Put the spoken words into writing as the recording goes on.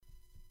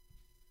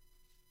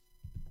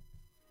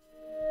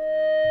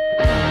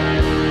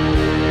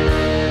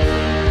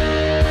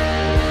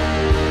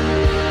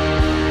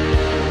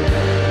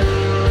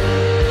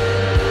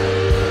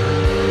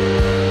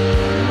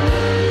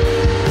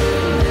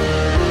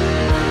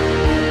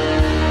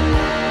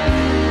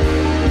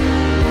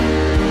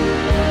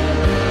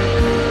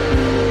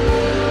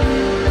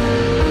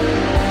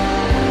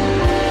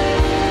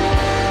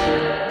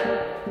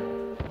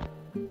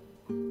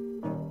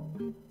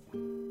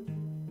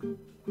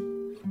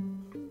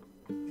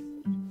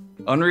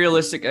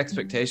Unrealistic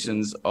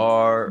expectations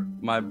are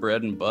my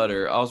bread and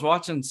butter. I was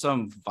watching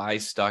some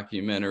Vice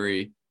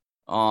documentary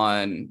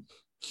on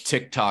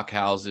TikTok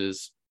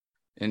houses,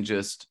 and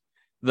just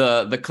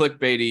the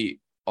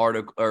clickbaity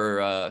article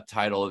or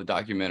title of the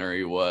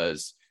documentary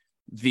was,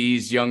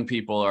 "These young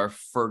people are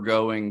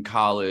forgoing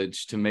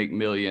college to make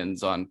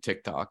millions on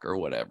TikTok," or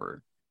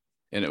whatever.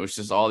 And it was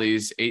just all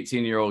these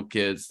 18-year-old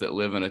kids that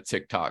live in a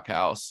TikTok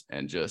house,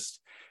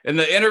 and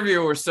the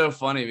interviewer was so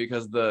funny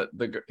because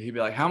he'd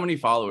be like, "How many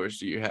followers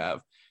do you have?"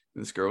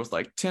 And this girl was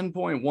like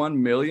 10.1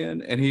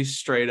 million. And he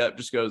straight up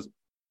just goes,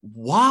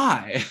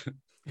 "Why?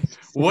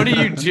 What do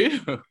you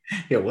do?"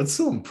 Yeah, what's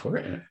so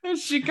important? And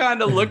she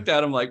kind of looked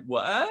at him like,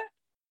 "What?"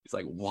 He's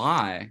like,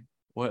 "Why?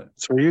 What?"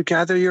 It's where you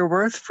gather your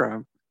worth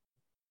from.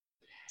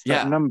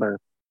 Yeah. That number.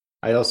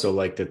 I also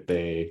like that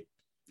they,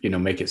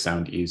 make it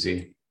sound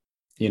easy.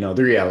 The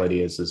reality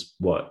is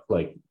what,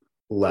 like,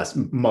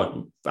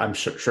 I'm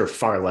sure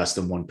far less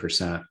than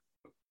 1%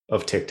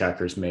 of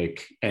TikTokers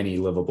make any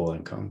livable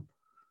income.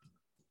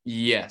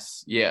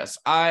 Yes.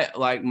 I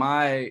like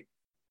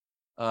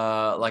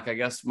I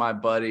guess my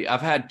buddy,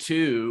 I've had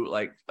two,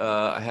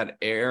 I had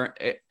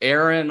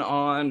Aaron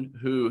on,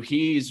 who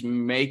he's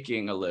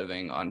making a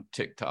living on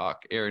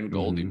TikTok, Aaron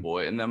Goldie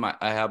Boy. And then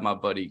I have my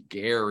buddy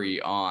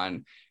Gary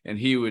on, and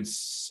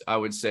I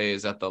would say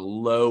is at the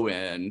low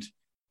end,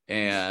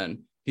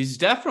 and he's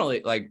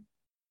definitely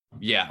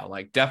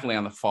definitely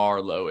on the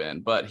far low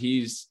end, but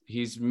he's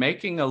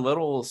making a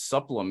little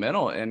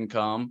supplemental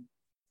income.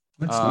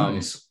 That's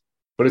nice.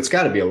 But it's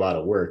got to be a lot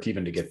of work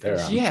even to get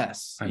there.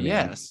 Yes.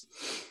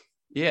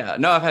 Yeah.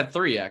 No, I've had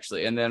three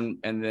actually. And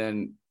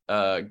then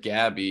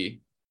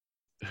Gabby,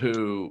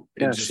 who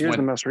she was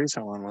the most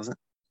recent one, wasn't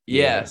it?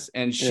 Yes.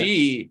 Yeah. And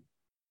she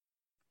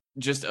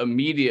just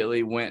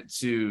immediately went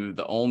to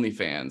the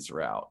OnlyFans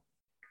route.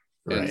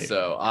 Right. And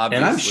so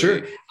obviously,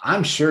 and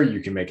I'm sure you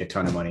can make a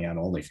ton of money on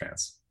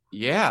OnlyFans.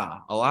 Yeah.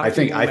 A lot of I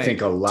think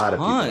a lot of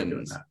people are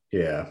doing that.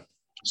 Yeah.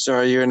 So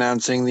are you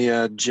announcing the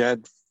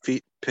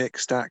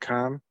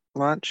jedfeetpics.com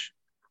launch?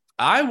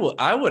 I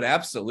would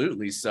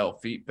absolutely sell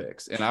feet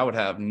pics, and I would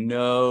have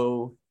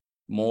no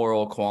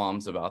moral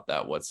qualms about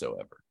that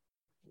whatsoever.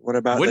 What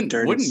about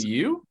wouldn't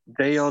you?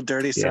 Day old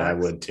dirty socks? Yeah, I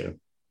would too.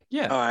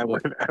 Yeah. Oh, I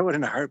would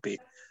in a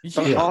heartbeat.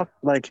 Yeah.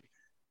 But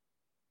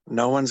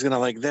no one's gonna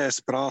like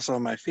this, but also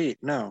my feet.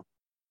 No.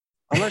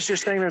 Unless you're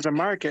saying there's a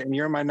market and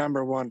you're my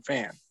number one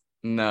fan.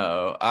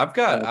 No, I've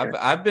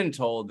been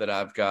told that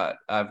I've got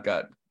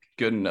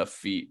good enough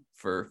feet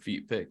for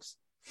feet pics.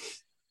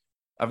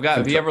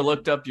 Have you ever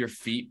looked up your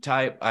feet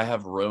type? I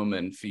have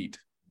Roman feet.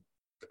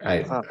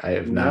 I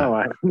have not. No,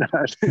 I have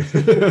not.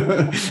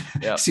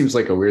 Yep. Seems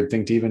like a weird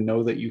thing to even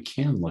know that you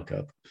can look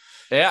up.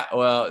 Yeah,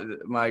 well,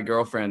 my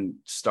girlfriend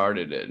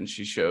started it, and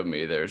she showed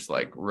me there's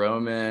like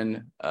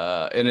Roman,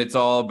 and it's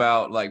all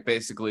about like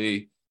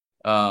basically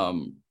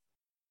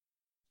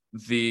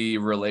the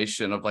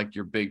relation of like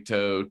your big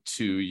toe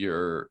to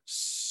your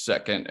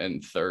second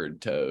and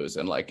third toes,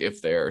 and like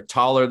if they're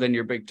taller than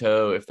your big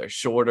toe, if they're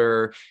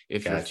shorter,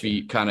 if your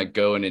feet kind of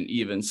go in an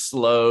even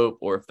slope,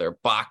 or if they're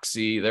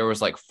boxy. There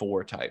was like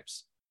 4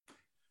 types.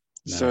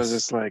 Nice. So is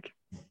this like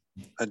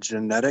a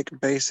genetic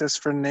basis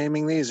for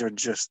naming these, or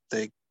just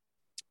they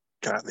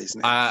got these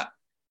names? I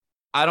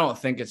don't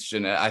think it's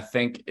genetic. I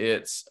think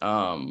it's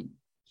I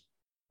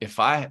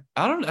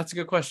don't know. That's a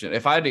good question.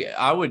 If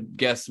I would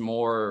guess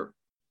more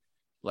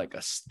like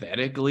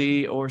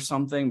aesthetically or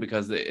something,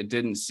 because it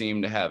didn't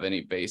seem to have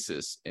any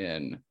basis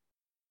in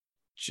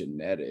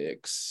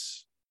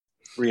genetics.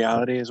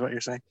 Reality is what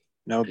you're saying?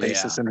 No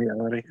basis in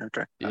reality?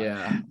 Okay.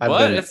 Yeah.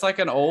 But it's like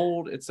an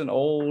old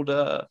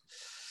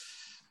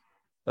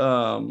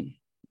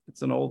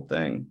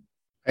thing.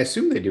 I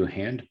assume they do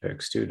hand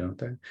picks too, don't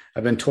they?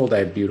 I've been told I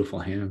have beautiful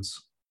hands.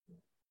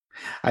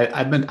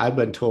 I've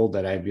been told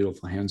that I have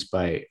beautiful hands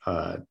by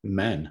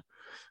men.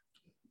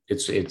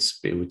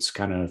 It's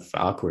kind of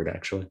awkward,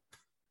 actually.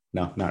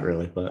 No, not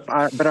really, but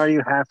are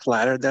you half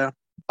flattered though?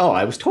 Oh,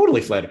 I was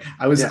totally flattered.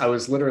 I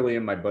was literally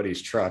in my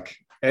buddy's truck,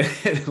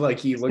 and like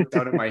he looked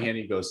down at my hand.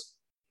 He goes,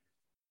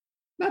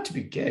 "Not to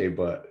be gay,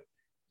 but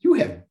you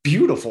have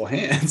beautiful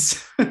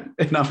hands."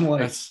 And I'm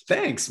like,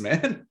 "Thanks,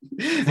 man."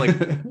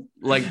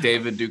 like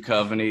David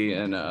Duchovny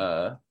and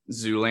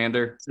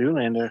Zoolander.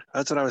 Zoolander.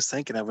 That's what I was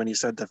thinking of when you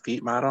said the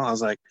feet model. I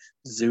was like,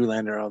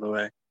 Zoolander all the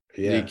way.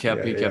 Yeah, he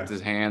kept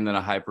his hand in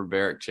a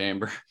hyperbaric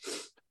chamber.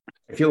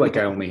 I feel like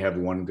I only have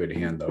one good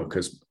hand though,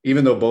 because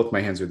even though both my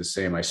hands are the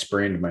same, I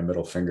sprained my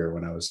middle finger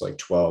when I was like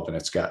 12, and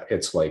it's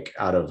like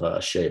out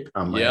of shape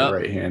on my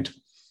right hand.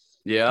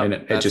 Yeah, and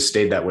it just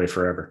stayed that way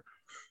forever.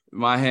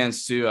 My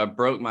hands too. I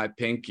broke my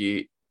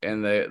pinky,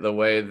 and the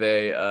way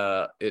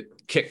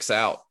it kicks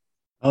out.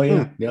 Oh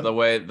yeah, The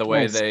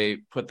way they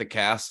put the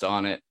cast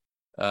on it.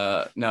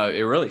 No,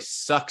 it really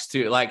sucks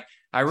too. Like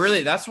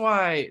that's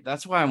why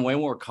I'm way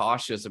more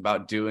cautious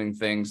about doing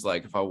things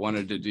like if I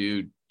wanted to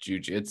do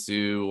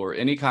jiu-jitsu or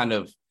any kind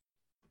of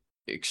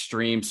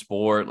extreme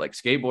sport like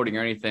skateboarding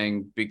or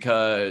anything,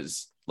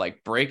 because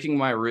like breaking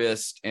my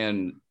wrist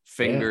and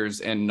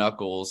fingers and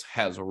knuckles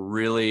has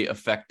really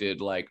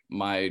affected like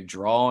my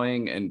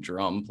drawing and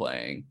drum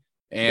playing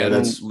and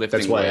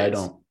lifting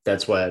weights.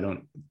 That's why I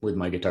don't with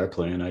my guitar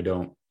playing. I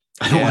don't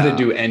want to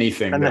do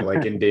anything that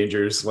like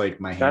endangers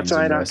like my hands. That's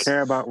why I don't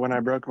care about when I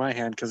broke my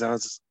hand, because I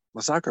was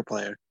a soccer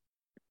player.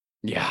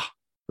 Yeah.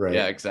 Right.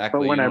 Yeah,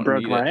 exactly. But when I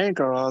broke my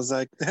ankle, I was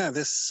like, yeah,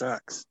 this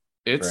sucks.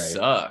 It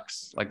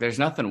sucks. Like there's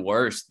nothing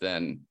worse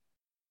than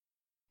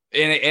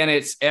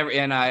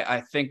and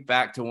I think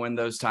back to when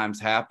those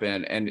times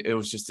happened and it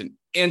was just an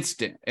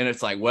instant. And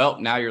it's like, well,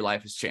 now your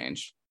life has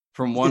changed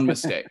from one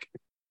mistake.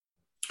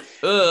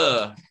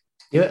 Ugh.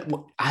 Yeah.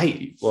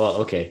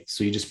 Okay.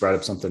 So you just brought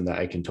up something that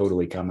I can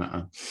totally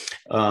comment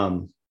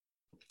on.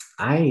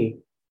 I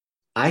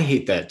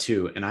hate that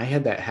too. And I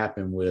had that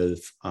happen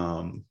with,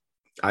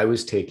 I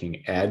was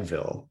taking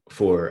Advil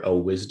for a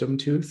wisdom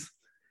tooth,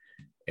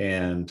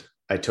 and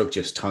I took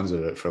just tons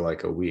of it for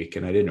like a week,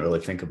 and I didn't really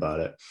think about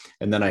it.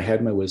 And then I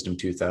had my wisdom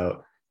tooth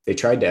out. They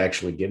tried to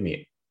actually give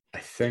me, I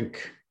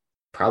think,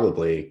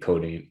 probably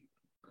codeine.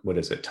 What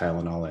is it?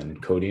 Tylenol and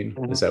codeine.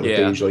 Is that what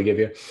they usually give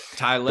you?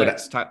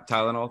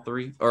 Tylenol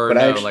 3 or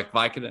no, like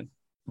Vicodin.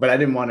 But I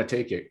didn't want to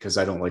take it because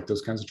I don't like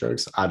those kinds of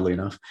drugs, oddly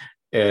enough.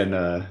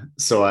 And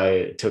so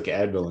I took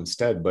Advil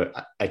instead,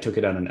 but I took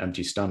it on an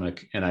empty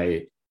stomach, and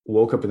I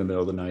woke up in the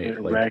middle of the night.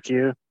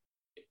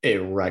 It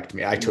wrecked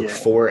me. I took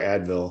 4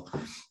 Advil.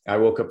 I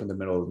woke up in the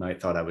middle of the night,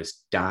 thought I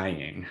was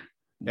dying.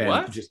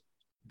 What? Just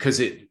because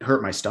it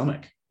hurt my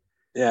stomach.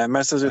 Yeah, it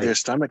messes with your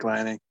stomach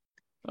lining.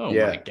 Oh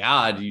my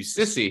God, you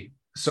sissy.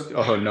 So,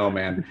 oh no,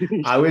 man.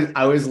 I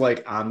was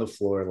like on the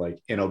floor, like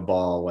in a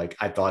ball, like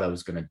I thought I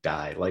was gonna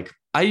die. Like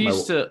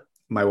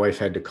my wife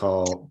had to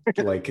call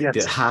like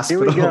the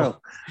hospital. Here we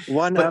go.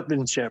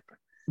 One-upmanship.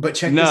 But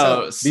check this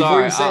out.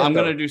 Sorry, I'm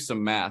going to do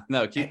some math.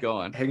 No, keep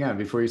going. Hang on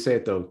before you say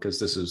it though,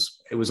 because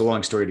it was a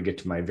long story to get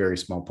to my very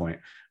small point,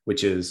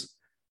 which is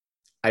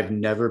I've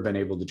never been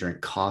able to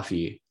drink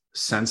coffee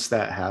since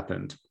that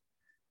happened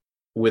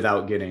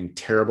without getting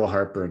terrible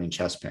heartburn and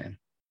chest pain.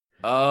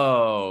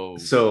 Oh,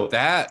 so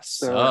that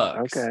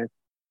sucks. Okay.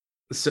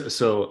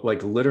 So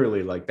like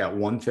literally like that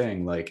one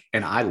thing, like,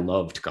 and I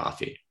loved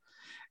coffee,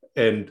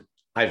 and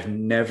I've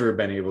never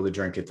been able to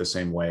drink it the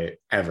same way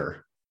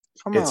ever.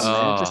 Come on,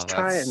 man. Just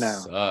try it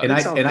now. And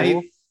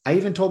I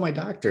even told my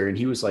doctor, and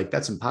he was like,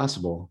 that's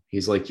impossible.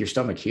 He's like, your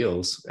stomach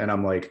heals. And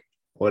I'm like,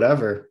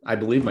 whatever. I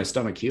believe my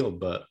stomach healed,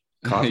 but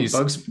coffee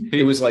bugs.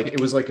 It was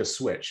like a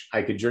switch.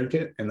 I could drink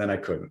it and then I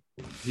couldn't.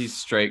 He's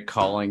straight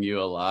calling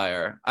you a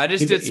liar. I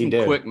just did some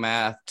quick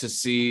math to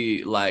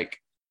see like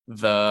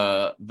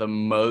the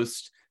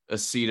most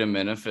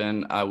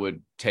acetaminophen I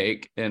would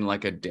take in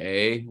like a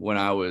day when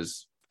I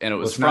was, and it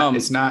was it's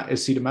not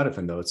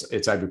acetaminophen though.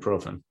 It's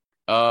ibuprofen.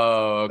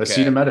 Oh, okay.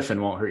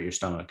 Acetaminophen won't hurt your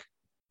stomach.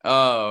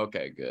 Oh,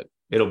 okay, good.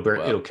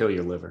 It'll kill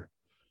your liver.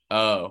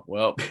 Oh,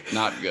 well,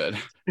 not good.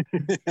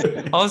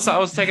 I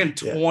was taking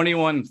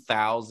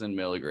 21,000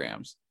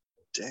 milligrams.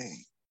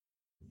 Dang.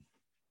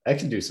 That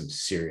can do some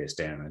serious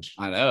damage.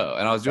 I know.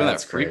 And I was doing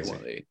that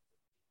frequently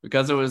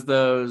because it was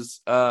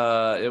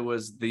it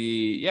was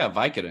the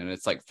Vicodin.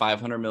 It's like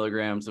 500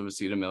 milligrams of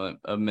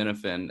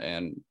acetaminophen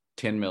and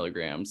 10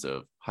 milligrams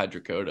of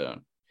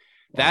hydrocodone.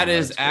 That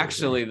is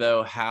actually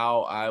though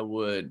how I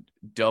would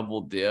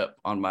double dip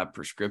on my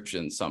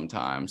prescription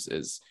sometimes,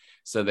 is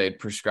so they'd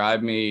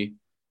prescribe me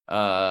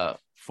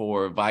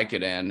for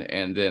Vicodin,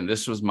 and then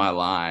this was my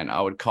line.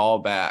 I would call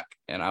back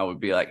and I would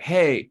be like,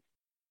 hey,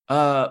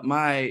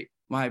 my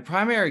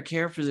primary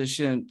care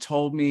physician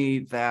told me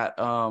that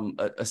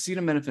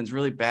acetaminophen is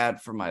really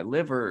bad for my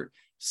liver.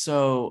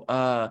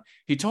 So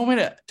he told me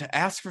to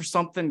ask for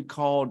something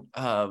called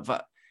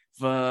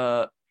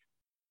Vicaprofene,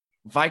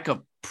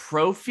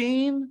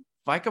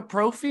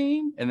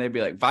 and they'd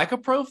be like,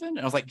 Vicaprofen? And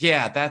I was like,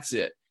 yeah, that's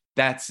it.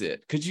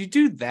 Could you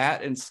do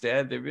that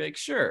instead? They'd be like,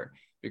 sure,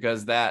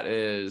 because that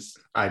is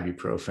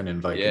ibuprofen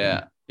and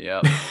Vicodin.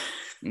 Yeah.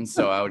 And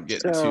so I would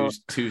get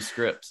two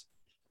scripts.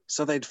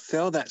 So they'd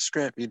fill that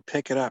script, you'd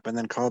pick it up and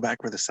then call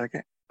back with a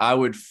second? I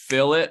would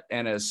fill it,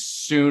 and as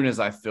soon as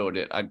I filled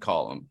it, I'd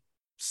call them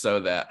so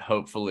that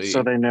hopefully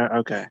they know.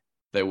 Okay.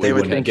 They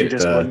would think you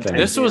just wouldn't.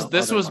 This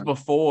was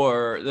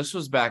before. This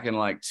was back in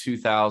like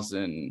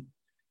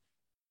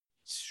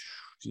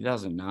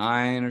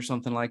 2009 or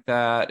something like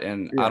that,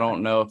 and I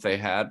don't know if they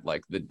had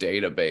like the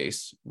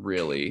database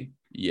really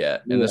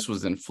yet. And this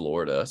was in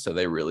Florida, so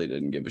they really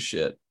didn't give a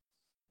shit.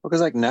 Well, because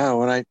like now,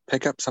 when I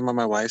pick up some of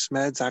my wife's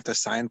meds, I have to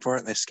sign for it,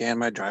 and they scan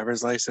my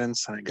driver's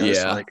license, and it goes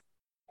to like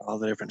all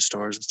the different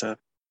stores and stuff.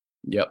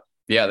 Yep.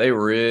 Yeah, they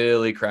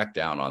really cracked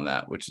down on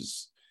that, which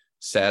is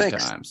sad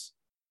times.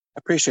 I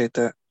appreciate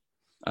that.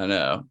 I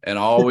know. And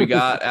all we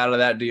got out of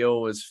that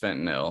deal was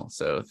fentanyl.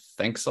 So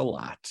thanks a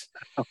lot.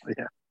 Oh,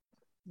 yeah.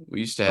 We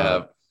used to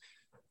have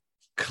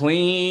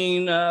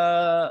clean,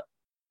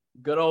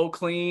 good old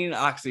clean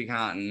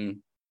OxyContin.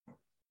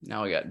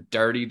 Now we got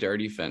dirty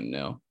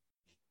fentanyl.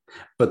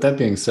 But that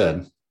being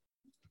said,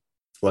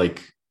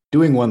 like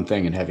doing one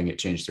thing and having it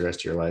change the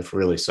rest of your life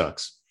really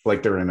sucks.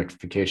 Like the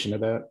ramification of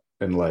that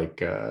And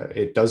like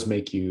it does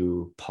make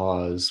you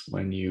pause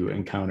when you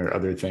encounter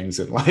other things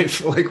in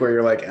life, like where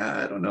you're like,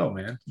 I don't know,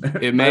 man.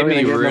 It Are made we me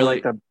gonna get into, really,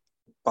 like the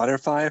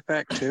butterfly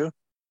effect too?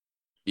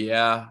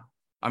 yeah.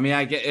 I mean,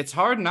 I get it's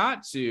hard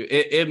not to.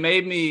 It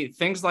made me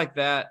things like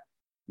that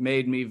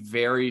made me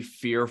very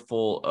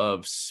fearful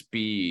of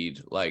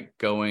speed, like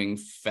going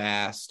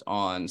fast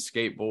on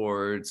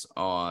skateboards,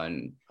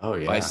 on Oh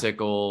yeah.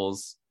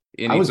 bicycles,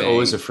 I was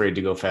always anything. afraid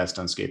to go fast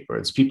on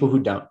skateboards. People who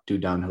don't do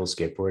downhill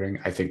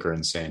skateboarding, I think, are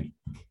insane.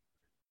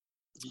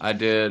 I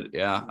did,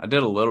 yeah. I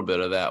did a little bit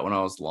of that when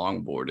I was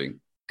longboarding.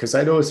 Because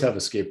I'd always have a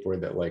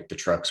skateboard that like the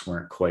trucks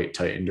weren't quite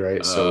tightened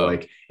right. So Uh,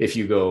 like if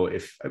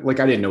like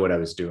I didn't know what I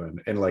was doing,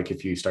 and like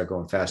if you start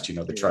going fast, you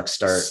know the trucks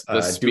start the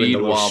doing the speed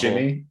little wobble.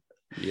 shimmy,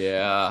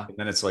 Yeah. and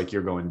then it's like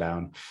you're going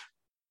down.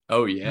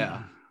 Oh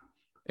yeah.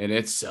 And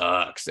it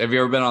sucks. Have you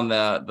ever been on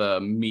the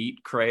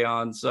meat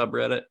crayon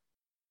subreddit?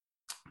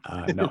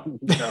 No,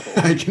 No.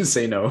 I can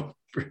say no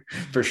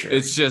for sure.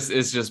 It's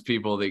just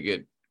people that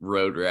get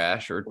road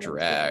rash or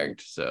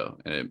dragged. So,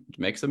 and it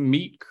makes a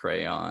meat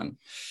crayon.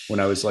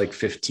 When I was like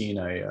 15,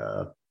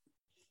 I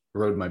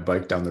rode my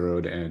bike down the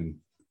road, and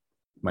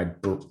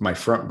my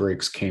front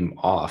brakes came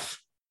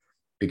off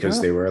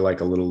because they were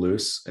like a little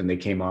loose, and they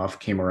came off,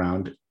 came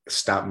around,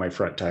 stopped my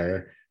front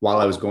tire while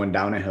I was going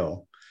down a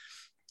hill,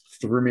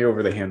 threw me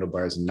over the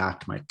handlebars, and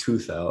knocked my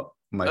tooth out,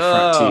 my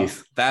front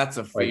teeth. That's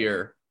a like,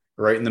 fear.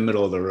 right in the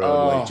middle of the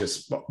road, like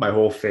just my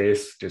whole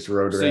face, just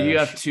road So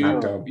rash.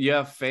 you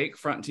have fake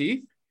front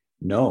teeth?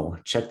 No,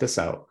 check this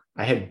out.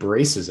 I had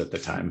braces at the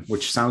time,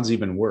 which sounds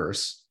even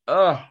worse.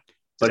 Oh,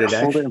 But it hold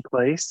it actually in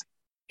place.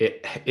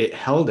 it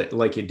held it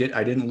like it did.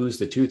 I didn't lose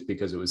the tooth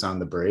because it was on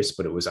the brace,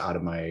 but it was out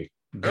of my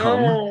gum.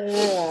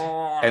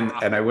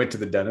 And I went to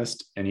the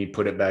dentist, and he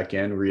put it back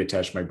in,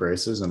 reattached my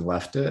braces, and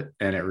left it,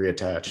 and it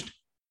reattached.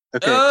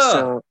 Okay,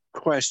 so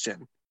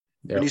question.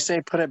 Yep. When you say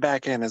put it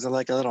back in, is it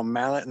like a little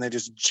mallet and they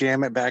just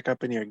jam it back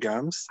up in your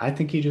gums? I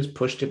think he just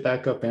pushed it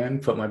back up in,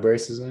 put my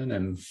braces in,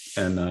 and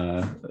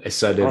I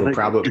said it'll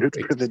probably good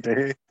for the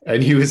day.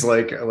 And he was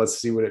like, let's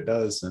see what it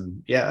does.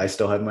 And yeah, I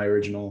still have my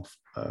original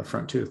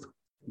front tooth.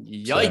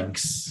 Yikes.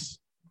 So,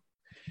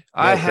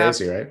 I have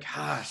crazy, right?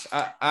 Gosh,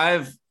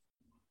 I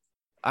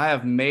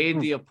have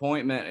made the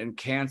appointment and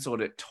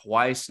canceled it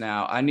twice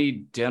now. I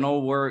need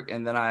dental work,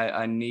 and then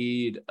I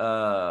need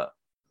like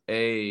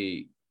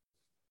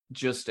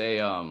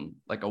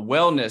a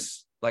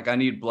wellness, like I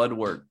need blood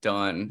work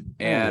done,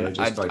 and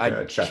I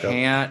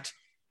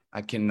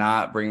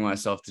cannot bring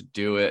myself to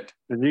do it.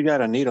 You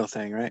got a needle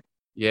thing, right?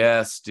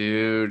 Yes,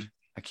 dude.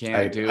 I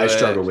can't do it. I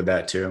struggle with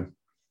that too.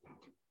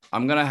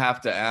 I'm gonna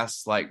have to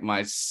ask like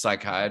my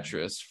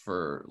psychiatrist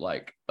for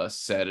like a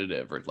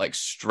sedative or like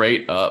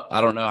straight up. I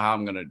don't know how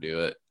I'm gonna do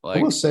it. Like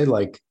I will say,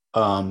 like,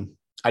 I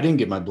didn't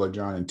get my blood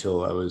drawn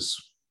until I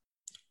was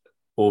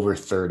over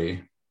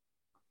 30.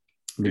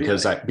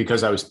 Because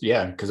I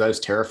was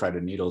terrified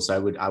of needles. I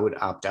would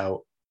opt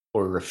out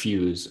or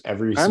refuse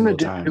every single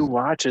time. Who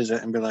watches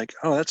it and be like,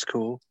 "Oh, that's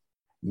cool."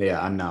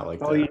 Yeah, I'm not like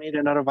that. Oh, you need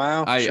another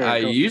vial? I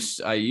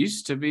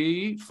used to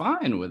be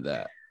fine with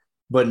that,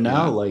 but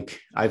now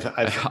like I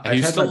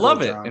used to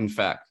love it. In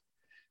fact,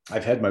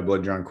 I've had my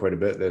blood drawn quite a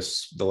bit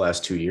the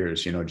last 2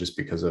 years. You know, just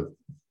because of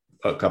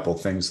a couple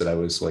of things that I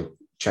was like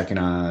checking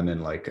on,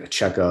 and like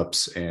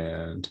checkups,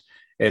 and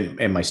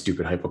my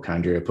stupid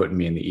hypochondria putting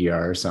me in the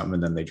ER or something,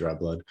 and then they draw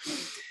blood.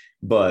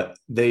 But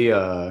they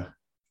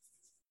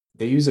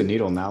use a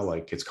needle now,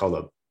 like it's called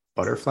a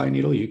butterfly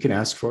needle. You can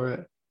ask for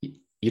it.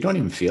 You don't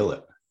even feel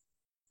it.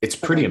 It's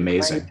pretty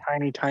amazing.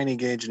 Tiny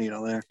gauge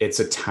needle there. It's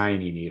a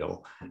tiny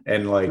needle,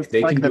 and like it's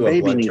they like can the do baby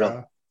a blood needle.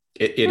 draw.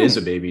 It is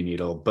a baby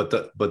needle, but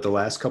the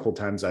last couple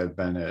times I've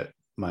been at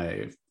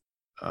my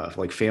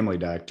like family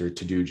doctor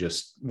to do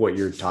just what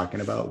you're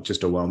talking about,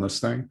 just a wellness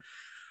thing,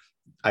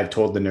 I've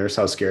told the nurse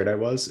how scared I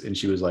was, and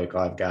she was like, "Oh,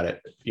 I've got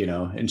it," you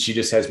know, and she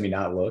just has me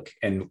not look.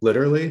 And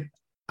literally,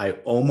 I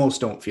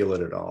almost don't feel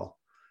it at all.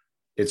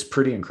 It's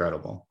pretty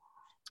incredible.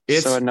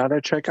 So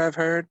another trick I've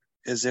heard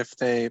is if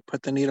they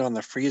put the needle in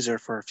the freezer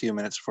for a few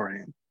minutes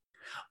beforehand.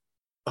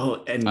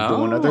 Oh, and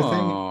one other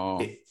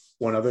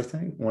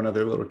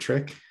little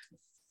trick.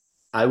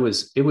 It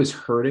was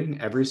hurting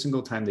every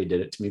single time they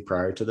did it to me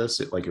prior to this.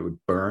 It would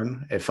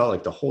burn. It felt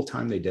like the whole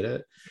time they did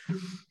it.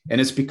 And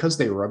it's because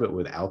they rub it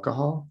with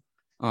alcohol.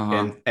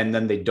 And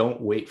then they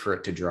don't wait for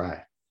it to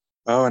dry.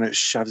 Oh, and it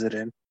shoves it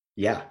in.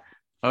 Yeah.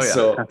 Oh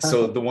yeah.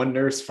 So the one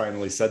nurse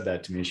finally said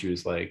that to me. She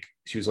was like,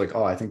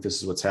 "Oh, I think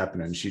this is what's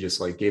happening." She just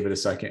like gave it a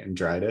second and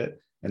dried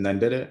it and then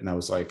did it. And I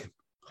was like,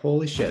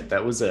 holy shit,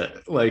 that was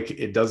it. Like,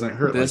 it doesn't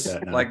hurt like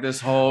that now. Like this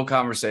whole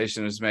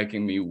conversation is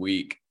making me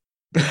weak.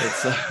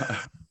 It's,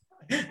 that's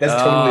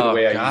totally the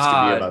way I used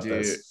to be about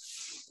this.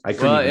 I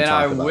couldn't even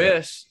talk about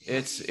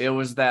it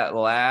was that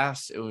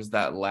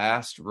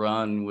last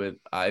run with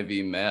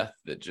IV meth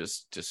that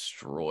just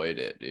destroyed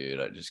it, dude.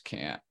 I just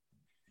can't.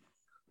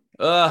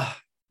 And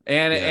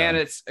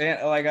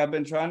like I've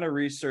been trying to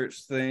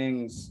research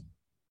things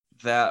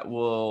that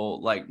will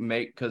like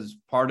make, because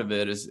part of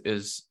it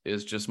is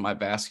just my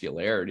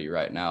vascularity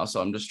right now.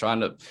 So I'm just trying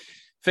to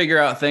figure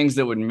out things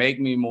that would make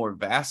me more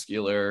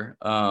vascular.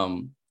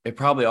 It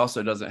probably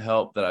also doesn't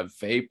help that I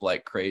vape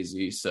like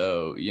crazy.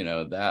 So,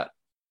 that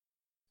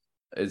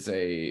is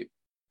a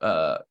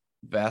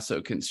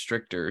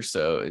vasoconstrictor.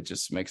 So it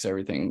just makes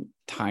everything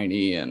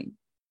tiny. And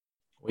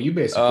well, you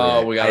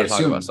basically, we got to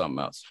talk about something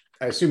else.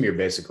 I assume you're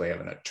basically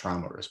having a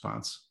trauma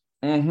response.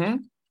 Mm-hmm.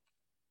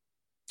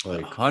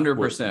 Like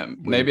 100%.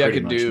 Maybe I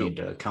could need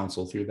to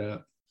counsel through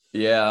that.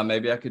 Yeah,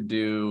 maybe I could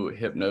do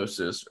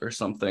hypnosis or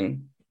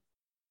something.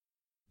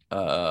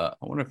 I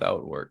wonder if that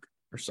would work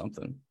or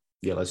something.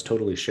 Yeah, let's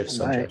totally shift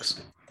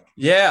subjects.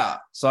 Yeah.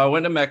 So I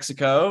went to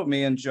Mexico,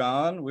 me and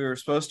John. We were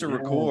supposed to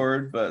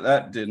record, but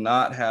that did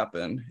not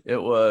happen.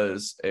 It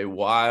was a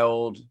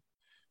wild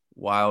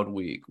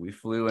week. We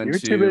flew into... You're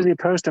too busy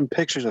posting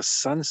pictures of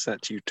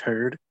sunsets, you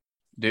turd.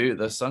 Dude,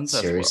 the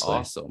sunsets were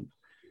awesome.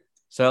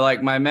 So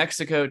like my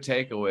Mexico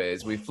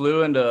takeaways, we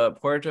flew into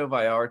Puerto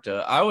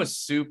Vallarta. I was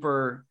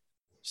super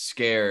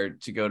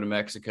scared to go to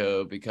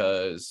Mexico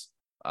because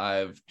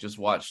I've just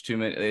watched too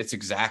many. It's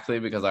exactly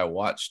because I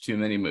watched too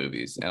many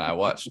movies, and I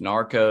watched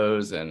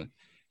Narcos and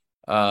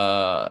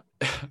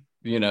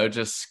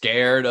just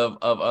scared of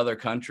other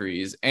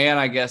countries. And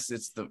I guess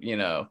it's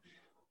the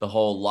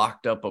whole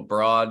locked up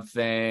abroad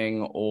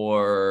thing,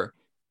 or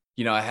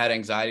I had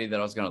anxiety that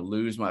I was going to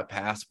lose my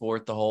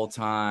passport the whole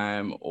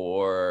time,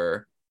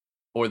 or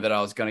that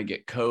I was going to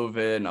get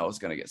COVID and I was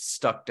going to get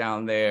stuck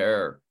down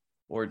there,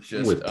 or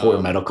just with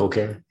poor medical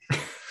care.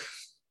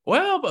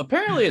 Well,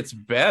 apparently it's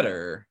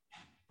better,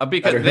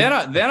 because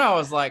then I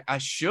was like,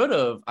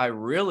 I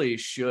really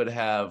should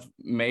have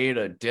made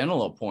a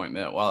dental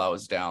appointment while I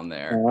was down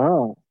there.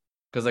 Wow.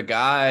 Because a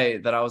guy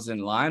that I was in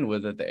line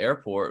with at the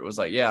airport was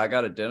like, yeah, I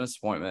got a dentist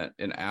appointment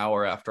an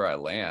hour after I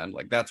land.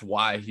 Like, that's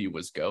why he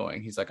was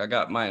going. He's like, I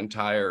got my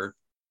entire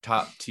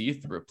top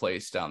teeth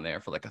replaced down there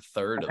for like a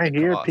third of the cost. I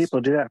hear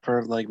people do that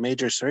for like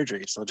major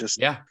surgeries. They'll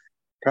just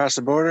cross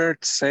the border,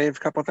 save a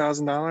couple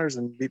 $1,000s,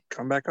 and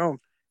come back home.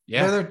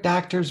 Yeah. Are their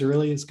doctors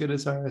really as good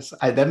as ours?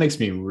 That makes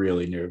me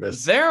really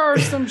nervous. There are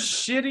some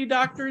shitty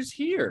doctors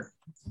here.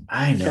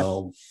 I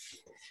know.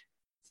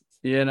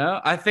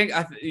 I think,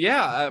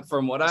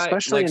 from what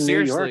especially in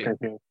seriously, New York,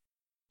 I think.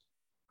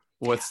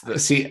 What's the...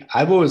 See,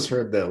 I've always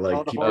heard that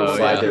like people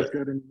fly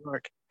to New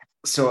York.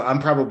 So I'm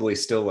probably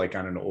still like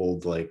on an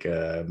old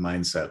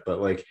mindset,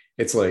 but like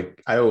it's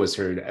like I always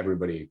heard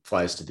everybody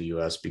flies to the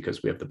US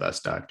because we have the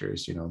best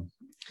doctors,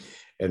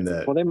 and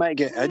they might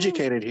get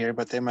educated here,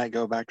 but they might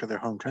go back to their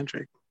home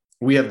country.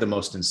 We have the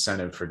most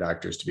incentive for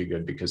doctors to be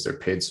good because they're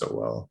paid so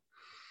well.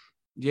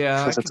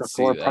 Yeah, because it's a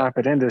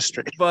for-profit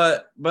industry.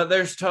 But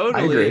there's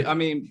totally,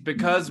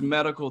 because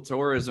medical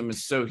tourism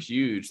is so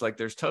huge, like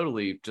there's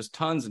totally just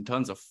tons and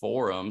tons of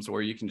forums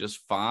where you can just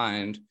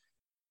find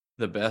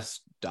the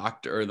best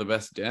doctor or the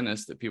best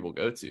dentist that people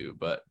go to.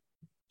 But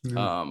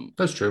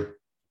that's true.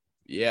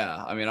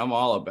 Yeah, I'm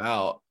all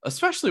about,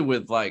 especially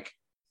with I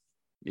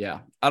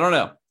don't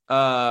know.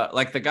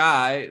 Like the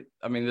guy,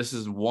 this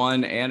is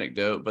one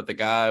anecdote, but the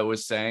guy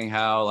was saying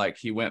how like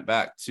he went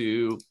back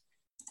to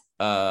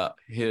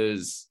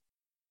his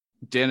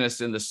dentist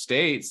in the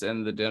States,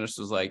 and the dentist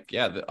was like,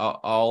 yeah,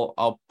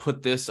 I'll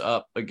put this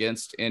up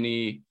against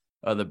any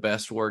of the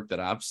best work that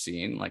I've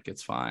seen. Like,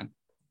 it's fine.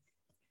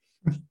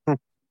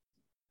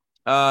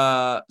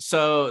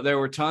 So there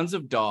were tons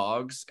of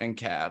dogs and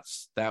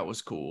cats. That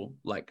was cool.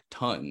 Like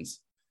tons.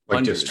 Like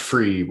hundreds. Just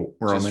free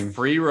roaming. Just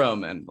free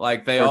roaming.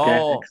 Like they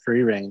all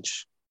free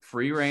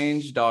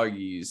range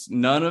doggies.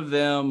 None of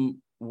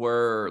them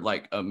were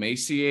like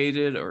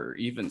emaciated or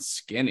even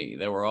skinny.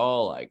 They were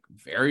all like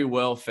very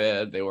well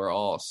fed. They were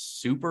all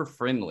super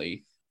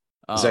friendly.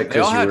 They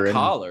all had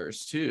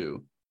collars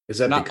too. Is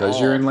that because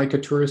you're in like a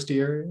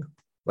touristy area?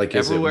 Like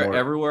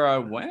everywhere I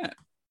went.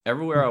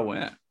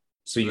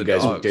 So you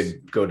guys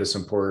did go to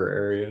some poorer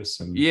areas,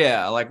 and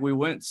like we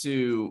went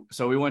to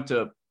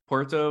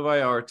Puerto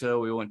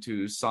Vallarta, we went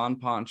to San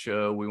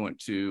Pancho, we went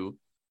to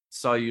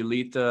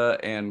Sayulita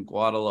and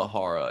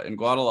Guadalajara. And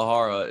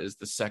Guadalajara is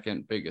the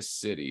second biggest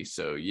city.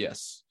 So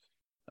yes,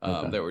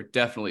 there were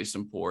definitely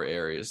some poor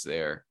areas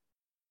there.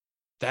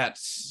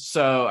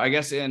 So I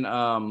guess in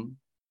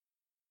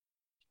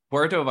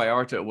Puerto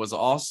Vallarta was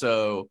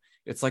also,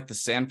 it's like the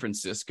San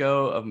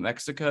Francisco of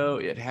Mexico.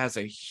 It has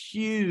a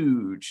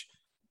huge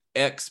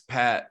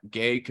expat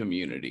gay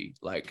community,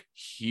 like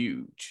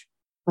huge.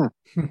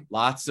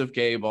 Lots of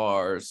gay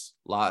bars,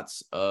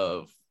 lots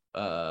of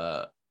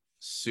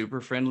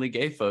super friendly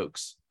gay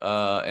folks,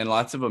 and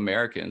lots of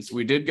Americans.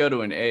 We did go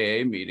to an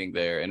AA meeting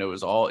there, and it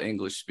was all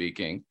English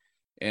speaking,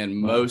 and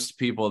most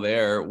people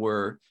there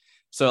were,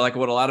 so like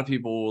what a lot of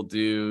people will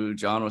do,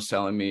 John was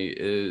telling me,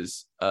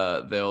 is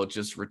they'll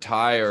just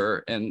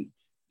retire and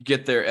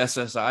get their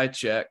SSI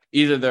check.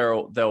 Either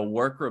they'll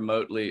work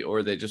remotely,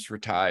 or they just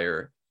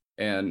retire,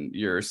 and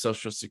your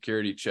Social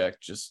Security check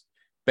just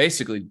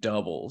basically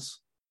doubles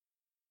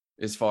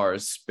as far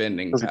as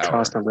spending power. The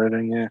cost of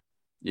living,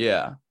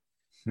 yeah.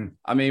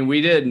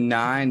 We did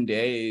 9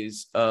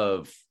 days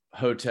of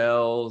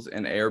hotels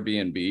and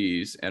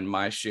Airbnbs, and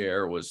my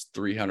share was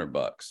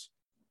 $300.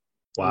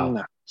 Wow.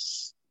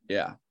 Nice.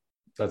 Yeah.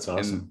 That's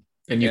awesome.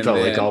 And you and felt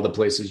like then- all the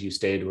places you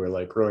stayed were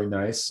like really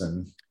nice,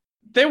 and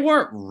They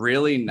weren't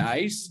really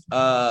nice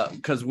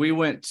because we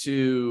went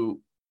to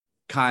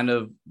kind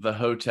of the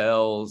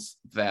hotels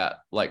that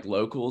like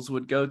locals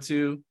would go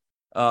to.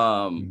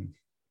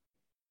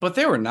 But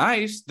they were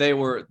nice. They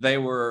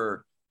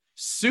were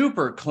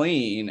super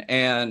clean,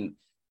 and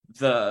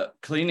the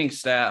cleaning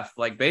staff,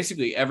 like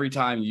basically every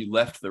time you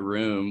left the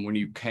room, when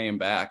you came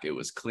back, it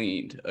was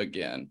cleaned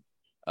again.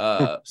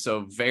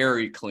 So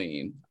very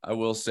clean. I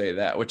will say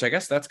that, which I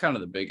guess that's kind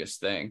of the biggest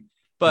thing.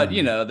 But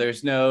you know,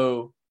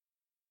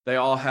 they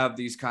all have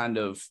these kind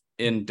of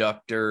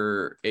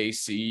inductor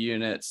AC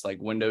units, like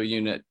window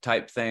unit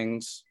type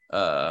things.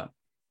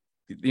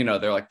 You know,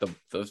 they're like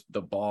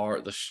the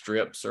bar, the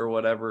strips or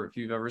whatever, if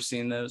you've ever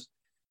seen those.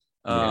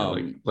 yeah,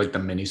 like the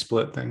mini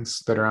split things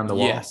that are on the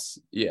wall.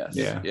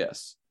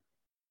 Yes.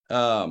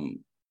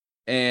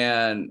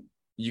 And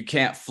you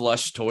can't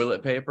flush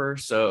toilet paper,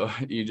 so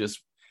you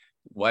just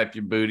wipe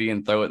your booty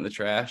and throw it in the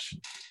trash,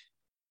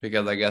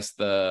 because I guess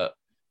the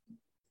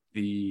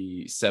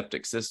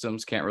septic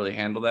systems can't really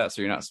handle that,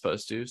 so you're not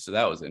supposed to. So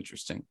that was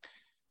interesting.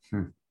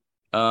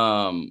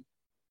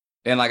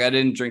 And like I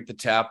didn't drink the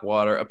tap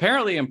water.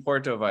 Apparently in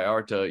Puerto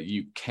Vallarta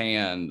you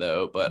can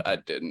though, but I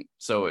didn't.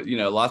 So you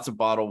know, lots of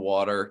bottled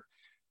water.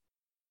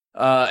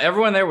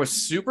 Everyone there was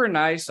super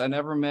nice. I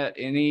never met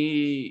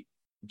any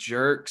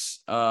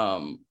jerks.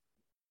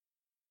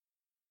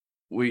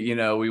 We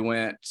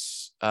went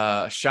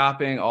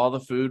shopping. All the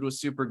food was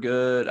super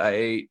good. I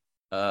ate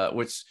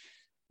which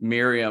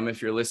Miriam,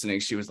 if you're listening,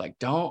 she was like,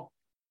 don't.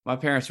 My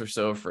parents were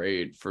so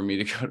afraid for me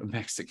to go to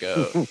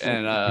Mexico.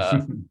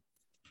 And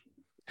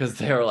because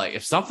they were like,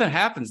 if something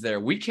happens there,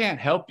 we can't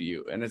help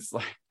you. And it's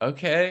like,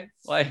 okay,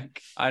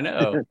 like I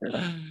know.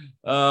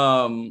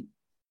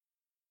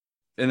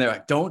 And they're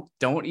like,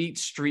 don't eat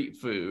street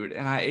food.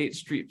 And I ate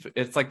street food.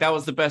 It's like that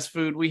was the best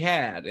food we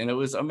had, and it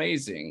was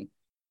amazing.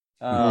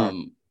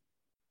 So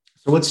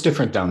what's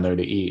different down there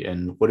to eat,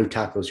 and what do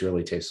tacos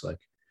really taste like?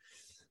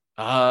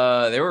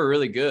 They were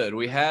really good.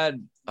 We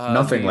had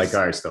Nothing like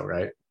ours though,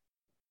 right?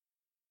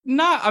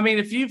 Not, I mean,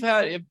 if you've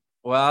had,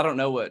 well, I don't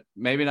know what,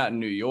 maybe not in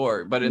New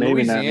York, but in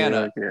Maybe not New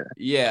Louisiana, York,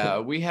 yeah,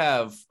 we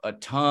have a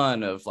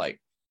ton of like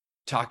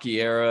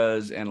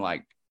taquerías and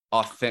like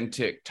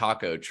authentic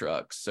taco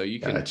trucks. So you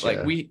can Gotcha.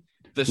 like We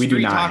street do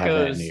not tacos have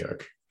that in New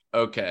York.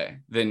 Okay,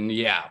 then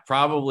yeah,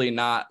 probably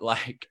not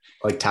like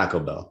Taco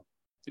Bell.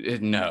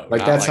 No, Like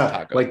not that's like how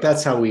Taco like Bell.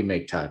 that's how we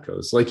make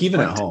tacos. Like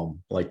even What? at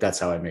home, like that's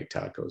how I make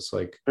tacos.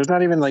 Like There's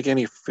not even like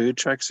any food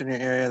trucks in your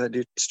area that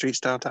do street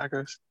style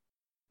tacos.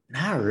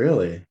 not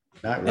really.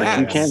 Not really. Like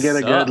you can't get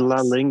a good La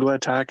sucks. Lingua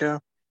taco.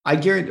 I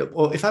guarantee.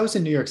 Well, if I was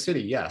in New York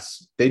City,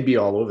 yes, they'd be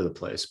all over the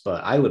place.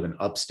 But I live in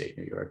upstate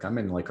New York. I'm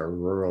in like a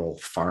rural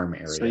farm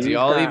area. So Do you've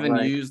y'all got, even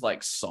like, use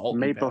like salt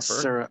and Maple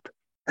pepper? syrup.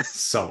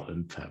 Salt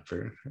and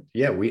pepper.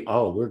 Yeah,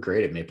 we're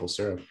great at maple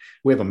syrup.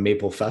 We have a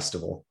maple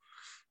festival.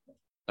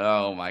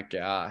 Oh my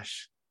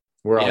gosh.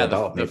 We're all Yeah,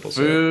 about the maple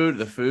syrup.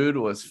 the food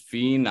was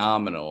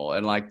phenomenal.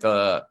 And like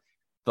that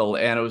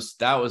was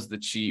the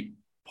cheap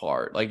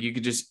part. Like you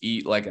could just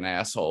eat like an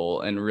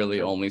asshole and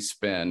really only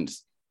spend,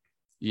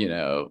 you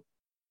know,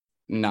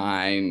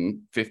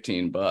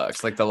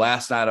 $15. Like the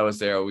last night I was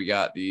there, we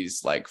got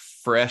these like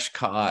fresh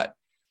caught,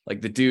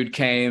 like the dude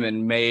came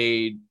and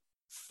made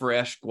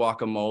fresh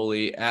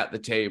guacamole at the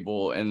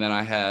table, and then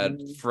I had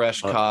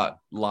fresh caught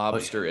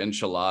lobster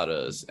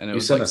enchiladas, and it You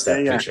was sent like us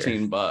that picture.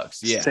 $15.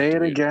 Yeah, Say it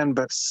dude. again,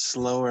 but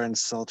slower and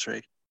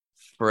sultry.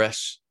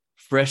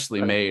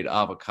 Freshly made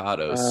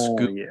avocado, Oh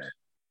scooped, yeah.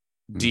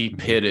 deep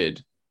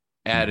pitted,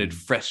 added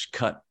fresh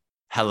cut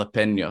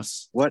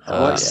jalapenos. What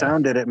yeah.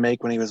 sound did it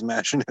make when he was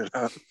mashing it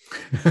up?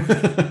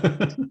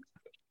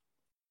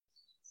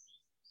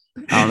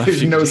 I don't know if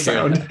There's you no could hear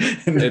sound.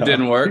 that. No. It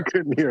didn't You work.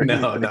 couldn't hear No,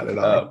 anything. not at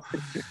all.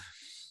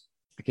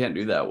 I can't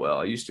do that well.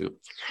 I used to.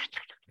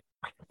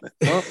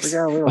 Well, we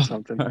got a little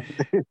something.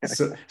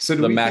 So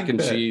do The we mac think and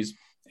that- cheese.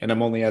 And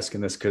I'm only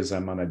asking this because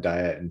I'm on a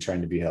diet and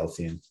trying to be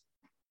healthy and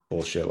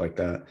bullshit like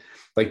that.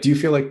 Like, do you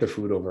feel like the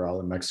food overall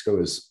in Mexico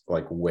is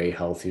like way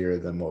healthier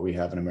than what we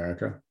have in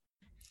America?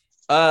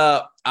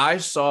 I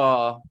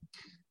saw.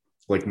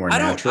 Like more I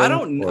natural?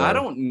 don't know.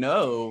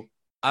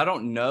 I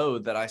don't know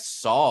that I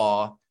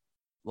saw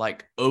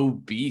like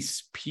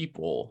obese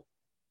people.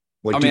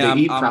 Like, I do mean,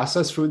 they eat I'm-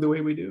 processed food the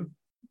way we do?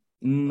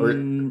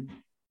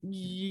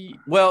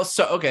 Well,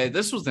 so okay,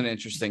 this was an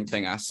interesting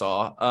thing I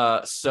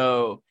saw.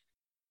 So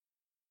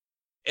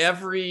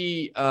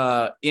any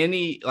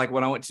like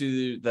when I went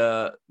to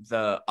the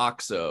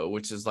OXXO,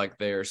 which is like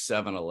their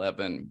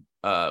 7-Eleven,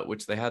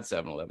 which they had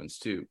 7-Elevens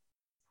too.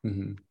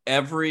 Mm-hmm.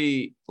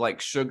 Every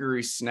like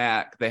sugary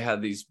snack, they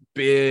had these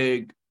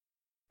big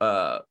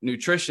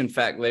nutrition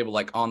fact label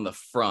like on the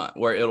front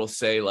where it'll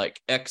say like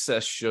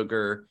excess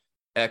sugar,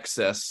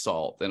 excess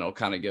salt, and it'll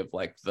kind of give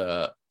like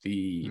the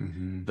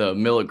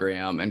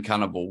milligram and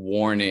kind of a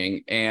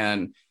warning.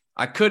 And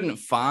I couldn't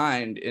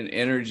find an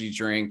energy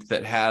drink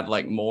that had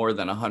like more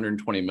than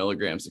 120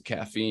 milligrams of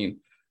caffeine.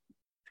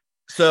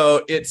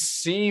 So it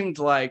seemed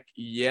like,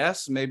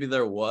 yes, maybe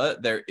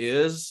there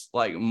is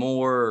like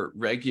more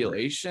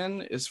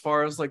regulation as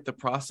far as like the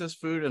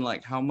processed food and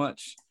like how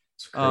much.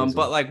 It's crazy.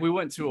 But like we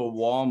went to a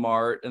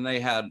Walmart and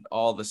they had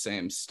all the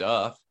same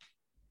stuff.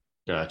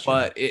 Gotcha.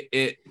 But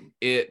it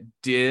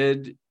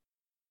did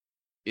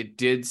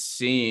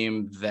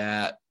seem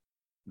that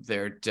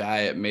their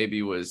diet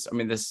maybe was, I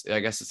mean, this, I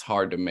guess it's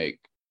hard to make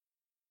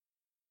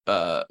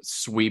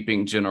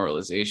sweeping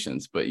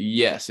generalizations, but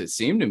yes, it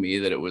seemed to me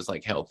that it was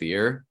like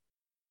healthier.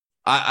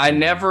 I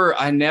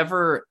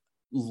never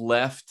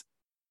left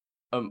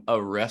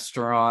a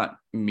restaurant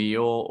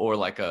meal or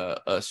like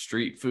a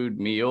street food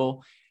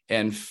meal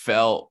and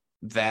felt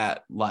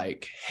that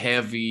like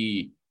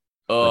heavy,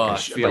 I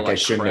feel like I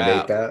shouldn't crap.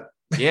 have ate that.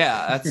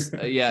 Yeah, that's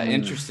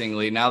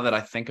interestingly, now that I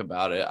think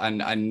about it,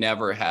 I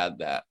never had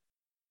that.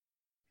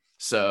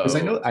 So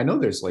because I know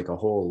there's like a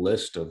whole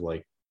list of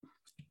like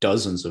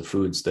dozens of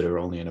foods that are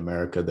only in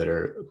America that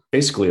are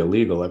basically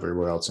illegal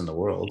everywhere else in the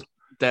world.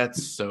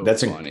 That's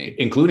funny.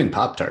 Including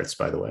Pop-Tarts,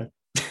 by the way.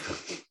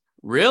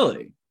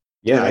 Really?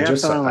 Yeah, I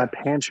just saw in my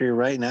pantry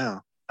right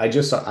now. I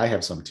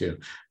have some too,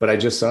 but I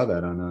just saw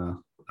that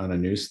on a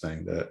news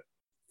thing that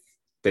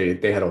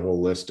they had a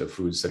whole list of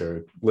foods that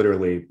are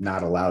literally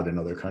not allowed in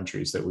other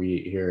countries that we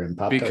eat here, and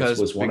Pop-Tarts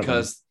was one of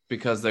them.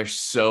 Because they're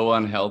so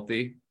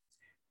unhealthy.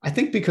 I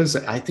think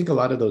a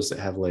lot of those that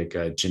have like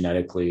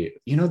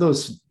genetically,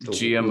 those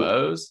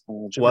GMOs.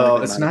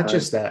 Well, it's not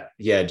just that.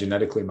 Yeah,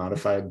 genetically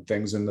modified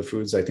things in the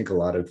foods. I think a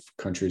lot of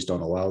countries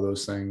don't allow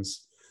those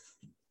things.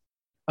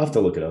 I'll have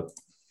to look it up.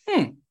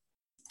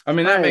 I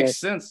mean, that makes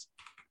sense.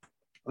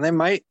 They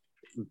might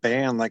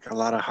ban like a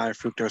lot of high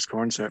fructose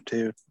corn syrup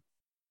too,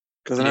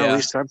 because I know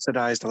we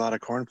subsidized a lot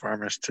of corn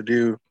farmers to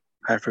do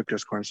high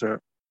fructose corn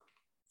syrup.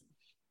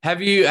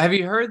 Have you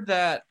heard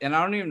that? And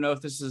I don't even know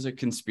if this is a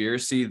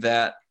conspiracy,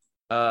 that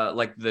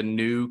like the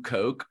new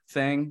Coke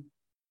thing.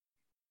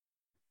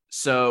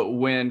 So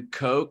when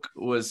Coke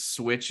was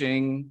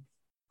switching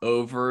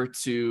over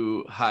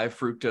to high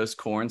fructose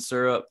corn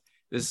syrup,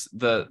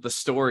 the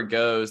story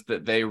goes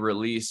that they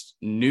released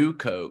new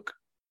Coke,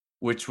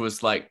 which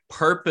was like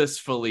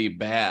purposefully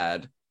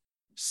bad,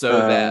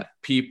 so that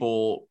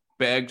people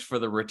begged for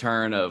the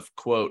return of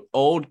quote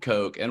old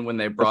Coke, and when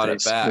they brought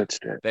it back,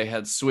 they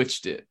had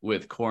switched it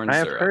with corn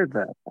syrup. I have heard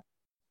that.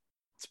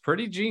 It's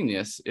pretty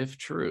genius if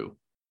true.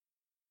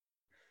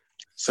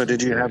 So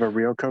did you have a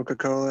real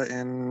Coca-Cola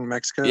in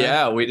Mexico?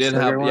 Yeah, we did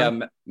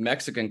have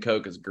Mexican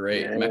Coke is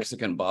great. Yeah.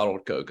 Mexican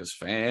bottled Coke is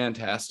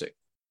fantastic.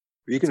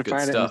 You can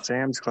find it in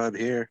Sam's Club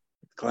here.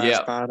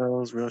 Glass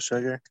bottles, real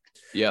sugar.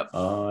 Yep.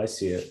 Oh, I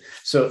see it.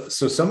 So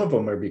some of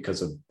them are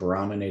because of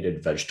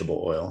brominated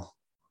vegetable oil.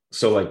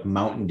 So like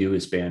Mountain Dew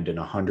is banned in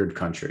 100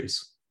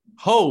 countries.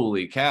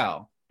 Holy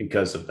cow.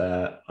 Because of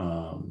that.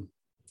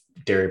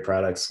 Dairy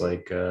products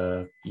like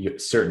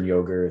certain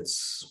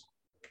yogurts.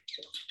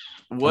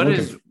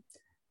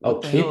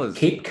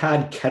 Cape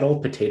Cod kettle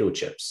potato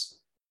chips.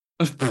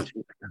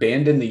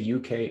 Banned in the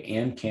UK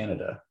and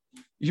Canada.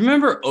 You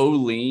remember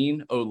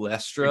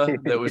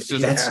Olestra that was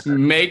just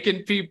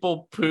making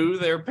people poo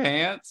their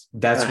pants?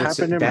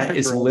 That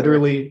is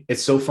literally,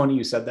 it's so funny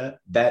you said that.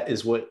 That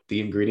is what the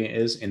ingredient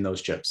is in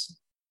those chips.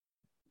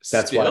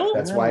 That's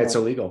why it's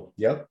illegal.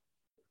 Yep.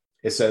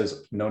 It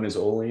says known as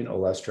olein.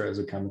 Olestra is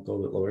a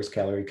chemical that lowers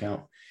calorie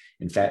count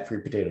in fat-free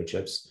potato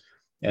chips.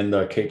 And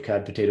the Cape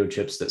Cod potato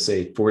chips that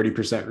say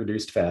 40%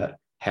 reduced fat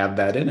have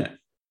that in it.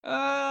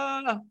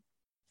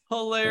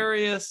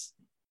 Hilarious.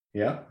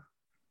 Yeah.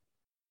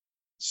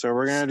 So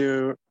we're going to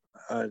do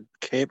a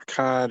Cape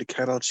Cod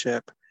kettle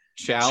chip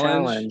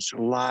challenge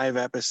live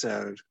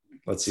episode.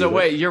 Let's see. So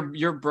wait,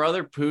 your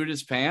brother pooed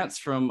his pants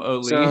from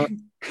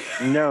Olean?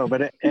 So, no,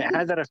 but it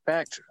had that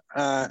effect.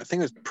 I think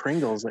it was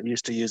Pringles that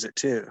used to use it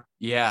too.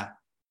 Yeah.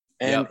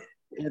 And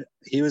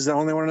he was the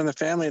only one in the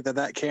family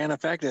that can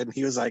affected. And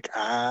he was like,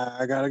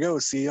 I got to go.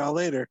 See y'all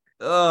later.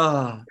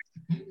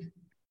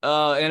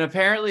 And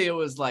apparently it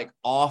was like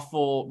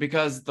awful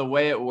because the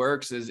way it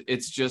works is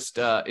it's just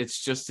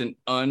an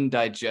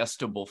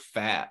undigestible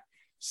fat.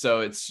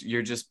 So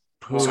you're just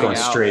pooing out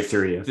straight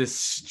through you. This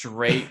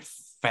straight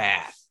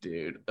fat,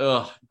 dude.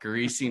 Ugh,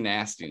 greasy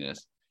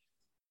nastiness.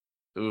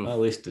 Well, at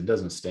least it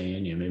doesn't stay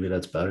in you. Maybe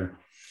that's better.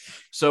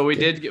 So we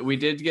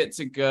did get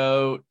to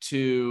go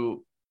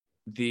to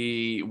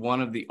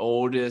one of the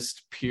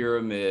oldest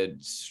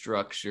pyramid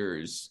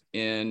structures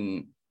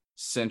in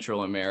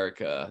Central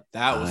America.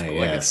 That was cool.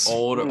 Like it's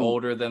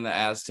older than the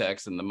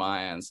Aztecs and the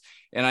Mayans.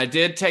 And I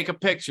did take a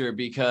picture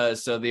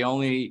because the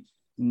only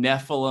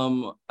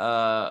Nephilim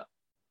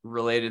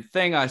related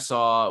thing I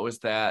saw was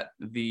that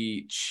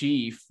the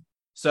chief,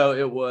 so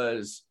it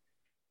was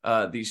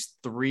these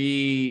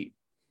three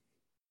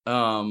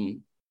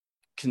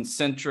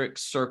concentric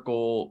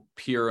circle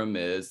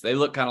pyramids. They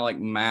look kind of like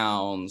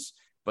mounds,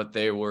 but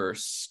they were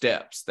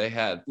steps. They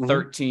had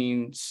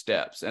 13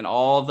 steps, and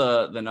all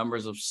the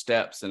numbers of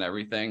steps and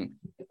everything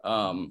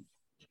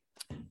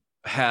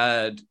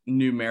had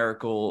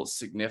numerical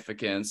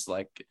significance.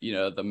 Like,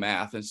 the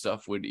math and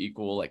stuff would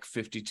equal like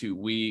 52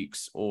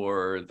 weeks,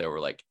 or there were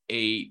like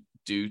 8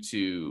 due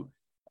to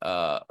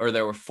or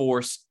there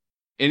were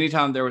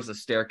anytime there was a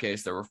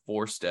staircase, there were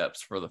 4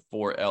 steps for the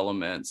 4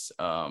 elements.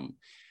 And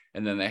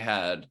then they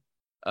had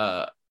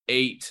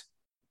 8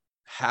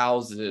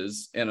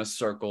 houses in a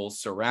circle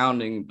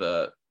surrounding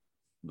the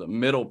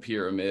middle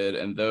pyramid,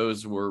 and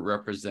those were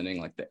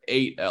representing like the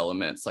 8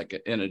 elements. Like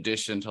in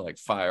addition to like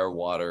fire,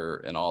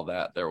 water, and all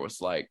that, there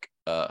was like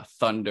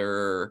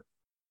thunder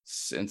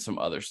and some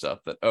other stuff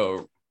that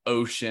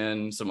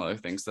ocean, some other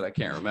things that I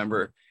can't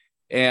remember.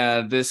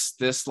 And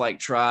this like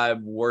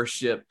tribe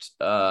worshipped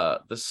the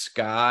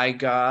sky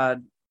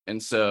god,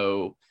 and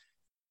so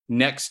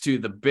next to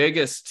the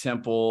biggest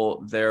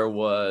temple there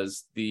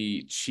was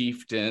the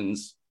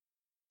chieftain's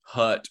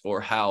hut or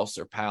house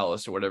or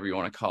palace or whatever you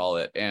want to call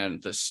it,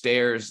 and the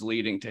stairs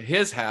leading to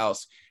his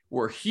house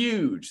were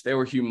huge. They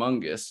were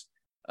humongous,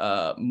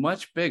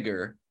 much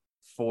bigger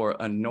for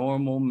a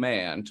normal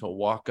man to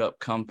walk up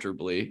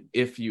comfortably,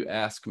 if you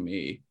ask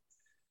me.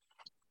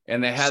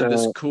 And they had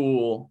this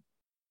cool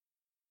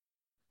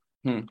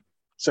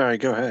Sorry,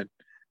 go ahead.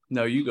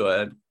 No, you go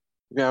ahead.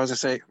 Yeah, I was gonna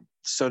say,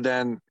 so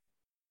then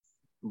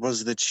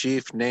was the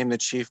chief named the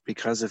chief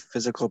because of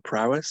physical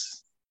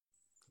prowess?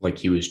 Like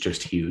he was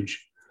just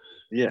huge?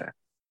 Yeah.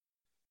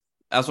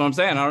 That's what I'm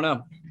saying. I don't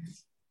know.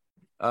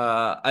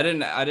 I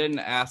didn't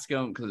ask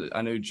him because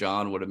I knew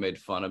John would have made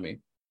fun of me.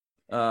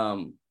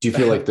 Do you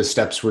feel like the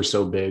steps were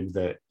so big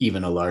that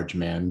even a large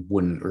man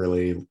wouldn't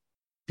really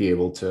be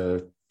able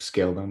to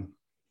scale them?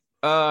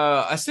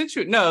 I sent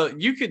you. No,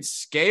 you could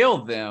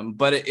scale them,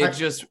 but it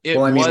was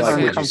like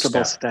an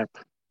uncomfortable step.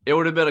 It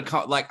would have been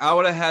like I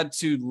would have had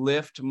to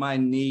lift my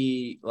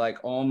knee like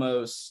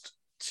almost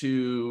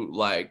to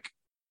like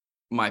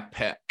my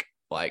pec,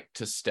 like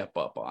to step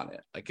up on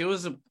it. Like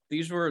that's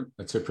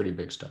a pretty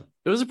big step.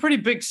 It was a pretty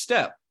big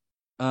step.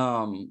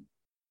 And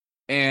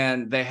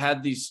they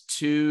had these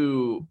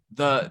 2,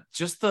 the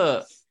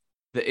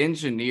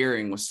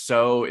engineering was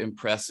so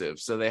impressive.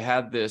 So they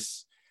had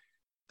this,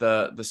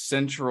 the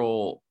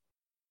central,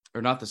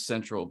 or not the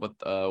central, but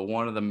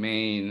one of the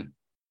main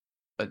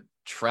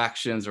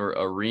attractions or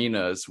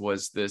arenas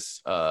was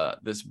this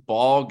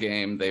ball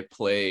game they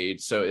played.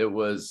 So it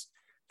was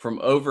from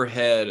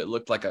overhead, it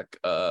looked like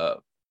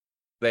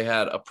they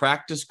had a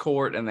practice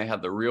court and they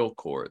had the real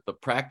court. The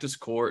practice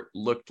court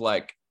looked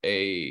like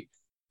a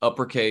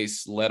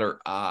uppercase letter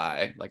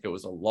I, like it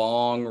was a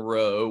long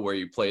row where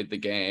you played the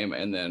game,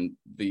 and then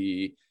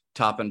the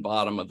top and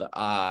bottom of the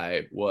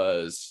I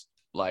was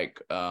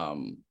like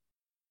the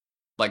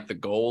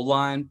goal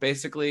line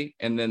basically,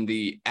 and then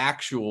the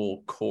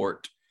actual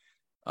court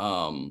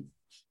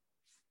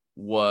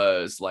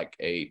was like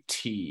a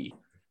T,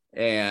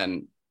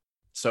 and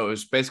so it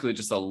was basically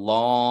just a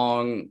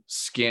long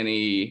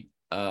skinny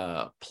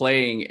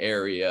playing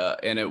area,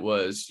 and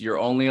you're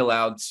only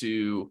allowed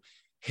to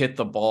hit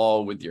the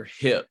ball with your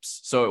hips.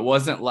 So it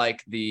wasn't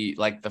like the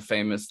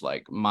famous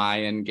like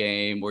Mayan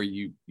game where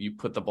you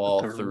put the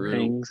ball through the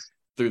rings.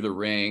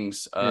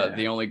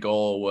 The only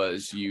goal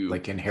was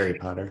like in Harry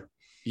Potter.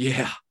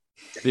 Yeah.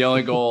 The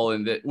only goal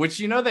which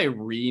they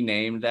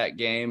renamed that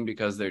game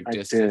because they're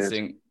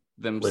distancing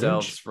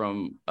themselves Quidditch?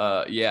 From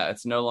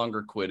it's no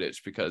longer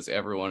Quidditch because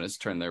everyone has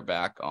turned their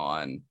back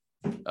on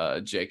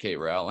J.K.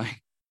 Rowling.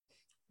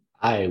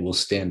 I will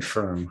stand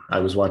firm. I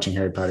was watching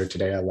Harry Potter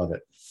today. I love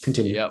it.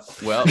 Continue. Yep.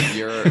 Well,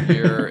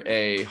 you're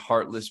a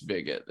heartless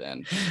bigot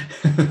then.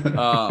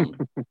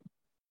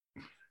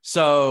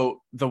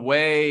 So the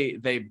way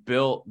they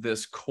built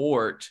this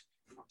court,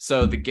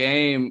 so the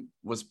game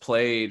was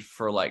played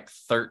for like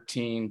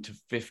 13 to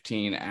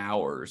 15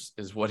 hours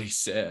is what he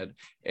said.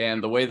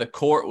 And the way the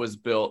court was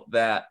built,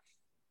 that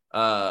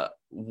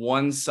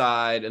one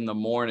side in the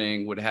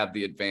morning would have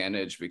the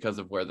advantage because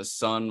of where the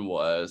sun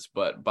was,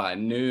 but by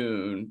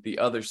noon the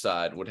other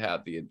side would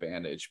have the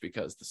advantage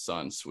because the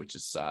sun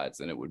switches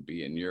sides and it would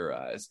be in your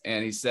eyes.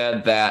 And he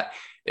said that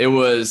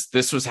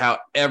this was how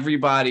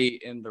everybody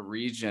in the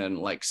region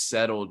like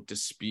settled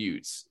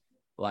disputes.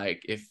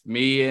 Like if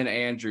me and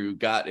Andrew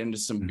got into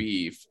some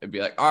beef, it'd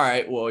be like, all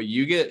right, well,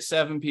 you get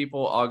 7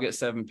 people, I'll get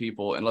 7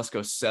 people, and let's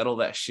go settle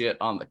that shit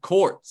on the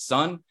court,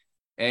 son.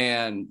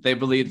 And they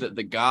believed that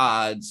the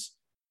gods,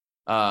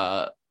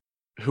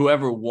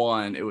 whoever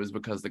won, it was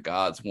because the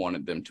gods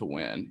wanted them to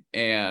win.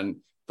 And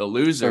the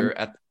loser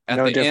at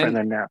no the different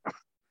end, than now.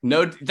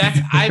 No,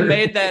 I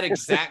made that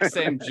exact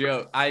same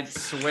joke. I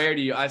swear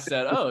to you, I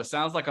said, "Oh, it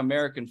sounds like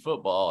American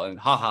football," and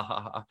ha ha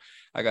ha ha.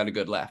 I got a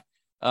good laugh.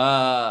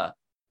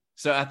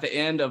 So at the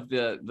end of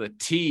the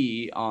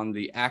T on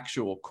the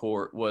actual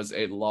court was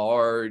a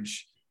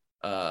large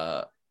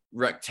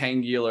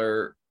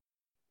rectangular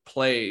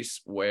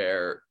place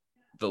where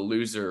the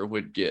loser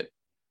would get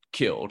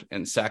killed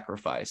and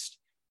sacrificed,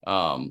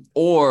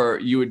 or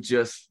you would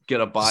just get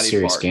a body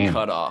part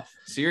cut off.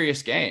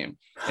 Serious game.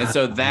 And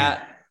so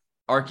that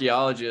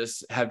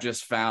archaeologists have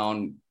just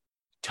found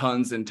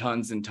tons and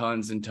tons and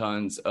tons and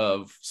tons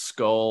of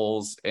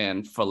skulls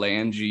and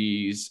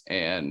phalanges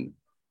and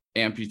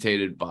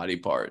amputated body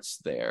parts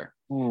there.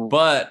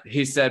 But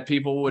he said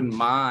people wouldn't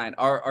mind.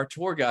 Our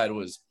tour guide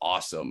was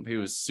awesome. He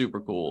was super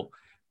cool.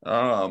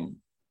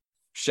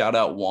 Shout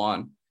out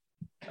Juan.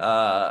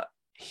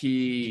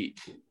 He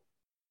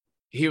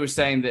was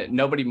saying that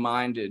nobody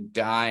minded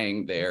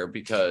dying there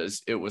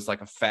because it was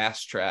like a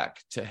fast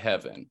track to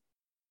heaven.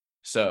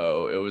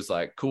 So it was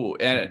like cool.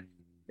 And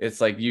it's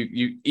like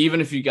you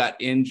even if you got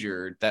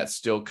injured, that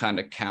still kind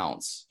of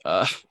counts.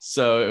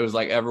 So it was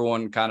like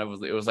everyone kind of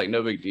was, it was like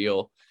no big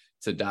deal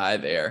to die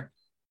there.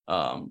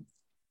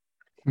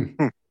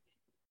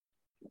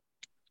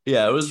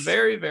 Yeah, it was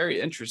very,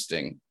 very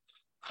interesting.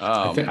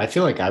 I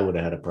feel like I would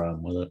have had a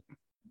problem with it.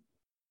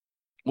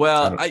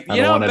 Well, I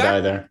don't want to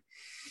die there.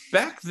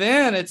 Back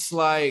then, it's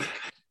like,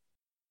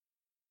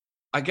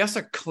 I guess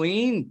a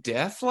clean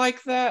death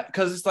like that,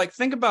 because it's like,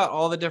 think about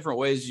all the different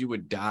ways you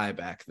would die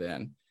back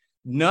then.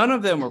 None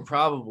of them were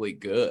probably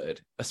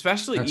good,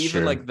 especially That's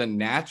even true. like the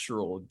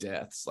natural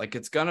deaths. Like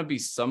it's gonna be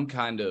some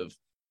kind of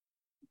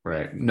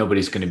right.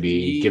 Nobody's going to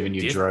be giving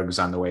you drugs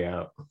on the way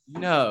out.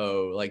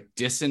 No, like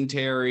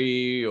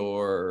dysentery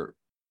or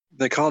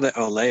they called it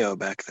Oleo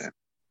back then.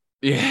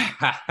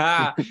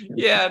 Yeah,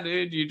 yeah,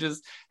 dude.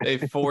 They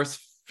force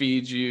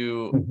feed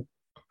you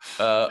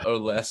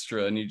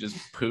Olestra and you just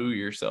poo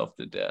yourself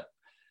to death.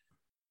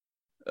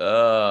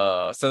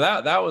 So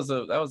that was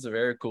a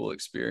very cool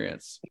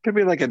experience. It could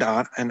be like an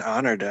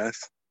honor death.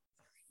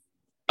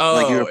 Oh,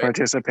 like you were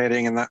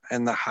participating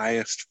in the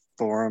highest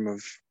form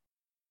of.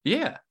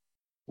 Yeah.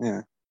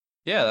 That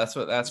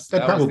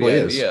probably was the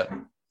is.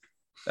 idea.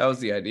 That was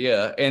the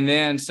idea. And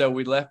then so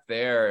we left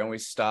there and we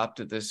stopped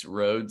at this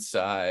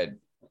roadside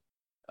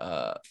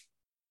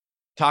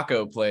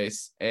taco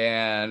place,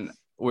 and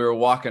we were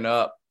walking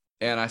up,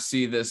 and I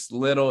see this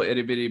little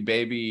itty bitty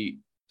baby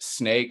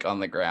snake on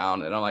the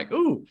ground, and I'm like,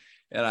 ooh,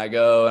 and I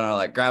go and I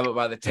like grab it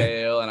by the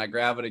tail, and I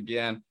grab it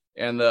again,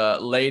 and the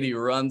lady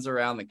runs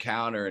around the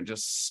counter and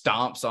just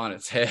stomps on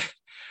its head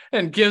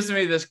and gives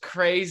me this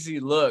crazy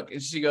look,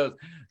 and she goes,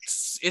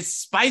 it's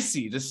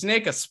spicy. The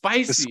snake is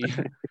spicy.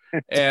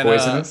 And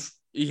poisonous.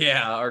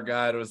 Yeah, our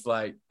guide was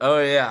like, oh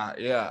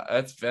yeah,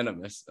 that's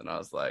venomous. And I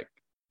was like,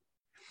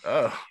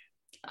 oh,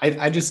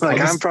 I'm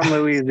from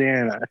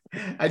Louisiana.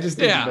 I just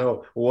need to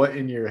know what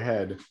in your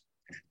head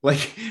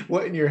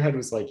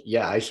was like,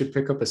 yeah, I should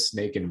pick up a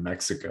snake in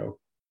Mexico.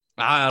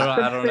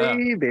 I don't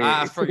know.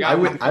 I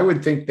forgot. I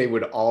would think they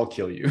would all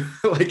kill you.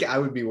 Like I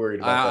would be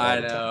worried about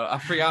that. I know. I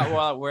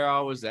forgot where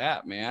I was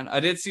at, man. I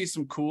did see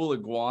some cool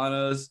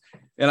iguanas,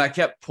 and I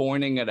kept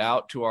pointing it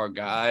out to our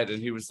guide,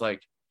 and he was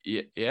like,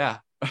 yeah.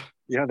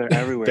 Yeah, they're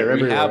everywhere.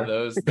 We have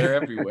those. They're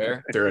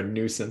everywhere. They're a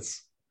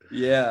nuisance.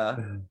 Yeah.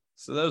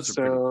 So those are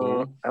pretty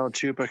cool. El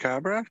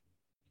Chupacabra?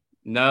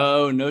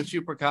 No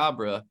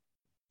Chupacabra.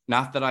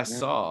 Not that I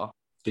saw.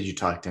 Did you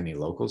talk to any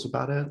locals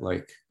about it?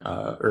 Like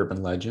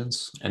urban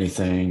legends?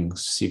 Anything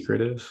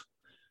secretive?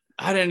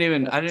 I didn't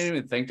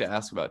even think to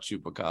ask about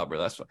Chupacabra.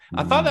 That's what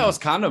I thought. That was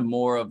kind of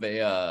more of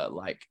a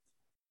like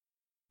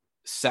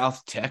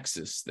South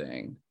Texas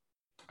thing.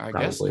 I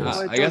guess not.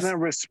 Well, it doesn't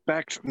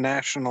respect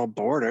national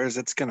borders.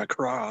 It's gonna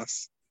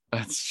cross.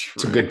 That's true.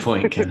 It's a good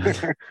point,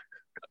 Ken.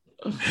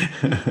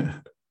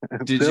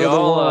 Did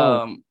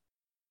y'all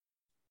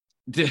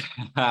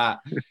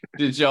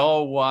did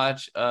y'all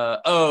watch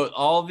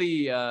all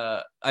the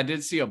I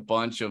did see a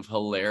bunch of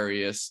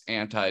hilarious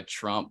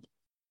anti-Trump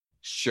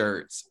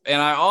shirts, and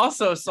I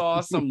also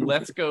saw some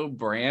Let's Go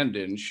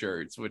Brandon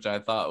shirts, which I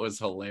thought was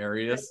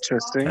hilarious.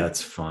 Interesting.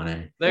 That's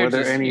funny. Were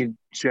there any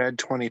Jed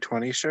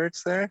 2020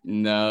 shirts there?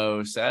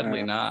 No,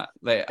 sadly not.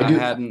 There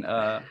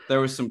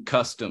was some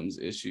customs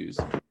issues.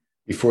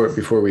 Before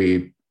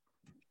we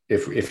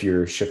if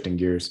you're shifting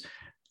gears,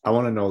 I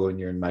want to know when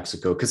you're in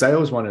Mexico, because I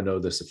always want to know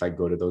this if I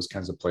go to those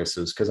kinds of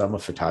places, because I'm a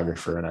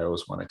photographer and I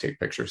always want to take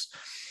pictures.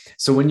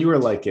 So when you were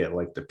like at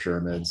like the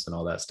pyramids and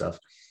all that stuff,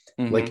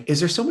 like, is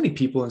there so many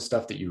people and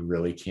stuff that you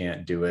really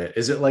can't do it?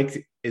 Is it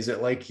like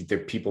the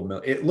people?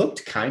 It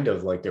looked kind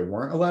of like there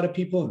weren't a lot of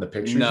people in the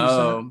pictures.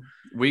 No,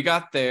 we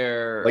got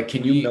there. Like,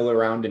 can you mill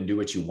around and do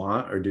what you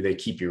want, or do they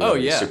keep you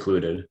really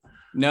secluded?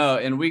 No,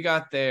 and we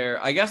got there.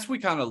 I guess we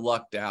kind of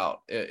lucked out.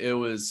 It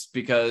was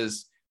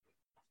because,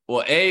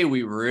 well,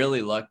 we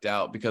really lucked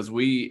out because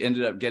we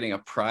ended up getting a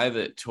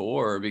private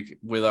tour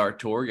with our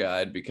tour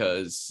guide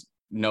because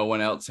no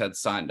one else had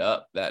signed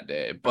up that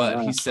day.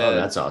 But he said,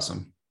 that's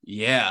awesome.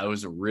 Yeah, it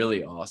was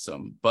really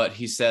awesome. But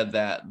he said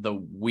that the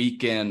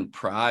weekend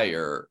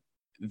prior,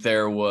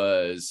 there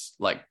was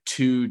like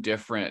 2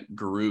 different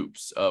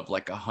groups of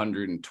like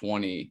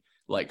 120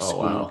 like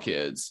school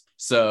kids.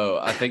 So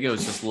I think it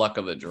was just luck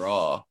of the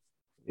draw.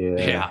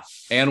 Yeah.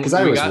 And because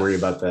I always worry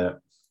about that.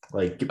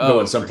 Like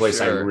going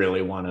someplace I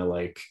really want to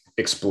like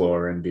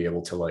explore and be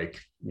able to like,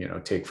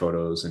 take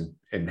photos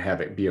and have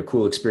it be a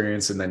cool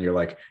experience. And then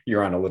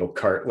you're on a little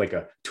cart, like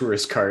a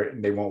tourist cart,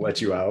 and they won't let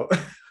you out.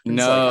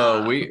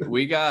 No,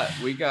 we got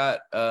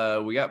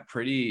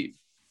pretty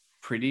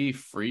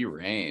free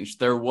range.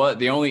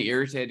 The only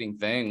irritating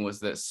thing was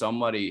that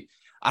somebody,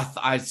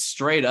 I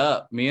straight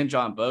up, me and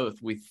John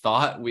both, we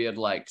thought we had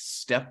like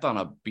stepped on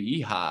a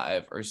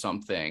beehive or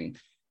something.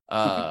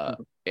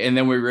 And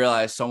then we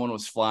realized someone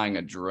was flying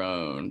a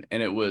drone,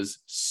 and it was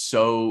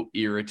so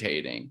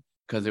irritating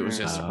because it was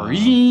just Oh.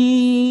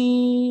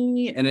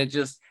 and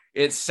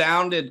it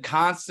sounded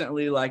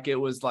constantly like it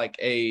was like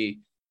a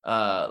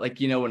like,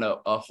 you know, when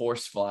a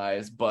horsefly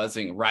is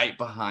buzzing right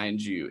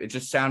behind you. It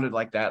just sounded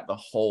like that the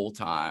whole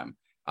time.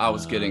 I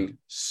was getting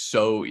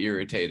so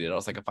irritated. I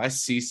was like, if I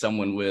see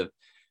someone with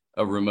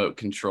a remote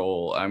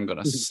control, I'm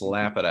gonna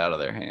slap it out of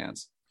their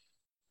hands.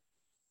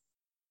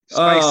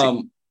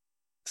 Spicy.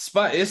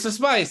 It's a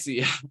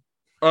spicy.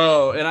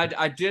 Oh, and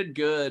I did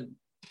good.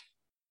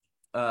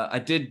 I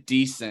did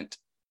decent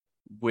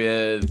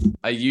with,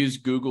 I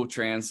used Google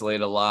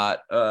Translate a lot.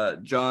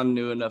 John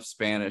knew enough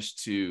Spanish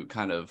to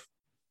kind of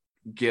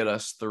get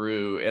us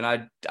through,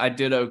 and I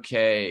did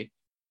okay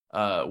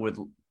with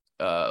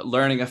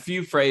learning a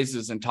few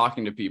phrases and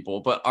talking to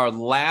people. But our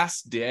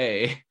last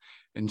day,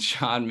 and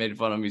John made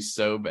fun of me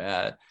so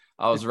bad.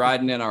 I was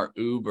riding in our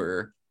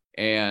Uber,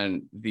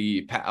 and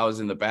I was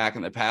in the back,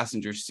 and the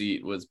passenger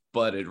seat was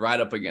butted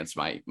right up against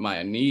my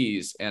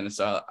knees, and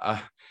so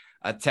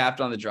I tapped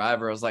on the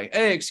driver. I was like,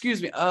 "Hey,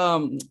 excuse me,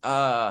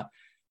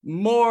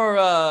 more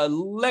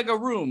lega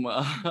room."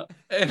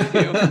 And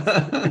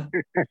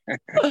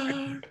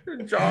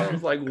John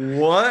was like,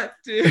 "What,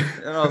 dude?"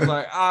 And I was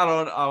like,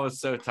 I was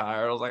so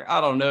tired. I was like,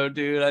 "I don't know,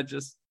 dude.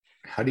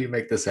 How do you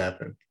make this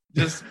happen?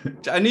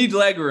 I need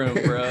leg room,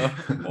 bro.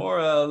 More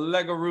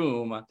lega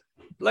room.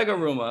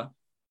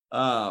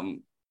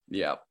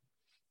 Yeah.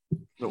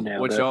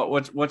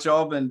 What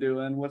y'all been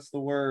doing? What's the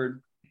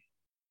word?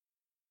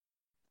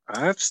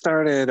 I've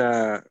started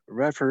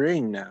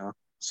refereeing now,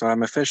 so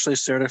I'm officially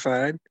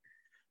certified.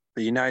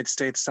 The United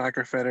States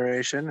Soccer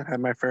Federation. I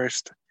had my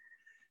first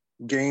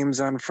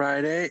games on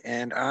Friday,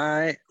 and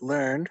I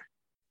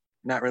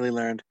not really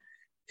learned,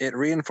 it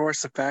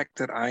reinforced the fact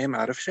that I am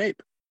out of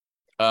shape.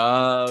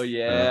 Oh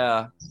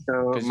yeah.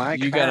 So my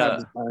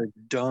calves are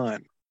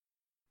done.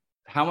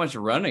 How much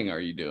running are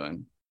you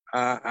doing?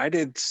 I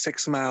did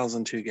 6 miles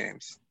in 2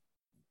 games.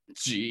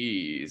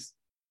 Jeez.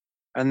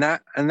 And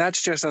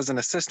that's just as an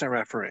assistant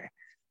referee.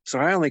 So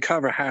I only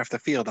cover half the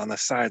field on the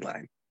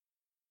sideline.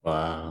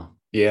 Wow.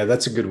 Yeah,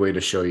 that's a good way to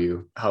show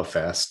you how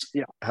fast.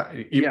 Yeah.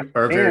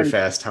 Very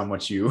fast how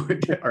much you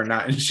are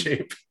not in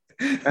shape.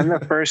 And the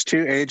first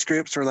 2 age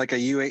groups were like a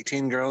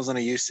U18 girls and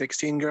a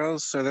U16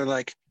 girls. So they're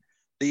like,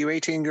 the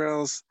U18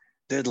 girls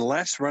did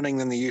less running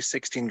than the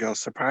U16 girls,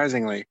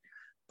 surprisingly,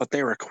 but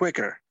they were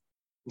quicker.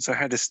 And so I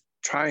had to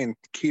try and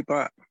keep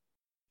up.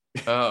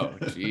 Oh,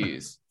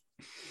 geez.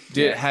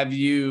 Have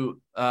you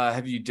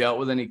dealt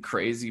with any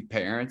crazy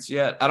parents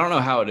yet? I don't know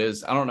how it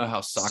is. I don't know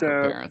how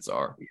soccer parents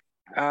are.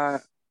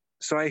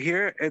 So I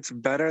hear it's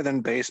better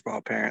than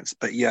baseball parents,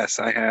 but yes,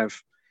 I have,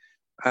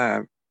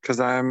 because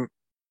I'm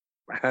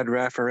head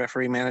ref or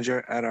referee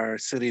manager at our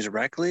city's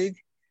rec league,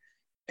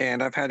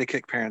 and I've had to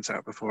kick parents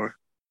out before.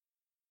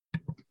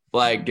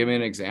 Like, give me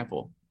an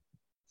example.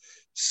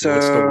 So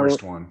what's the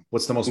worst one?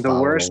 What's the most? The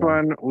worst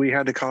one? We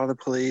had to call the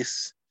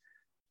police,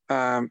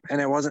 and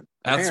it wasn't.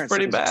 That's parents,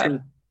 pretty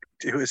bad.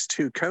 It was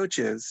 2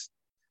 coaches.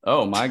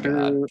 Oh my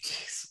God.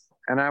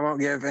 And I won't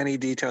give any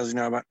details,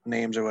 about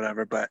names or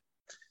whatever, but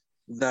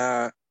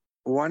the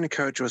one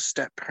coach was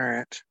step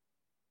parent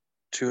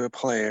to a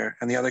player,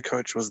 and the other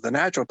coach was the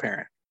natural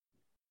parent,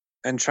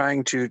 and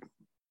trying to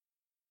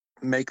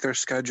make their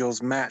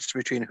schedules match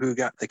between who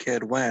got the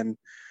kid when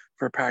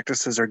for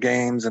practices or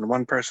games. And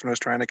one person was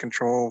trying to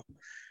control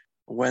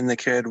when the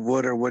kid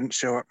would or wouldn't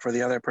show up for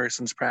the other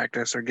person's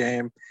practice or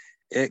game.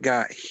 It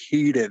got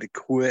heated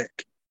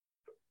quick.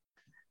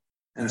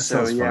 And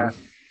so, yeah,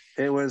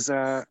 it was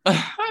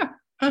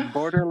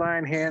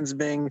borderline hands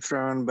being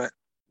thrown, but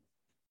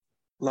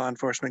law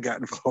enforcement got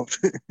involved.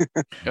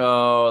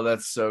 Oh,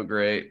 that's so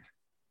great.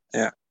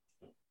 Yeah.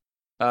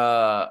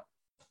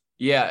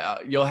 Yeah,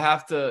 you'll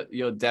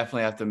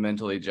definitely have to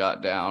mentally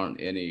jot down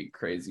any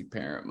crazy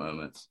parent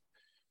moments.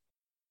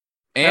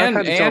 And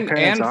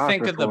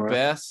think of the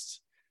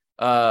best,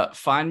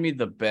 find me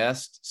the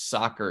best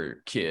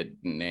soccer kid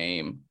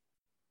name.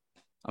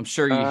 I'm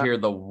sure you hear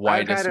the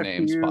widest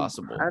names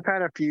possible. I've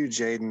had a few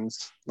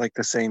Jadens like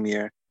the same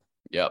year.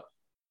 Yep.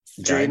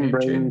 Jaden,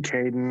 Braden,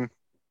 Caden.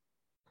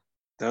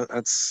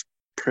 That's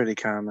pretty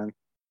common.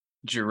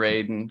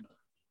 Jeraden,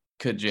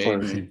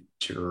 Kajaden.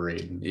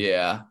 Jeraden.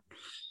 Yeah.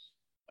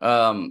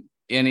 We're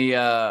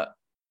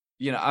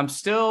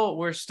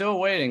still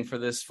waiting for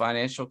this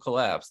financial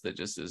collapse that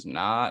just is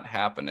not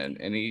happening.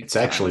 It's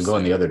actually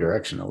going the other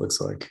direction, it looks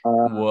like.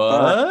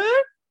 What?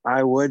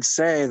 I would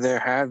say there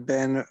have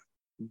been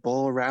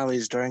bull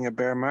rallies during a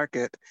bear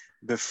market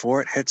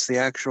before it hits the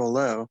actual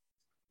low.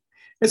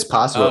 It's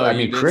possible. I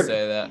mean,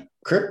 say that.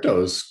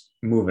 Crypto's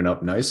moving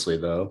up nicely,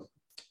 though.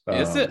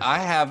 Is it? I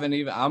haven't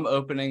even. I'm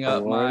opening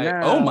up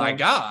my. Oh my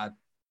God.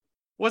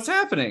 What's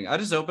happening? I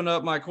just opened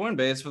up my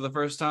Coinbase for the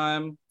first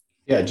time.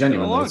 Yeah,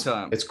 genuinely, in a long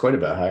time. It's quite a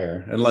bit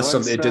higher, unless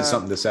it did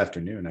something this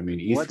afternoon. I mean,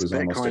 ETH was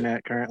almost. What's Bitcoin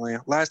at currently?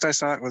 Last I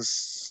saw it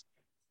was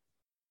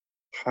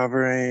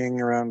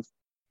hovering around.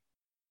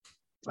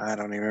 I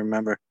don't even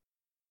remember.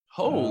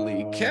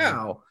 Holy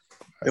cow!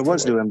 It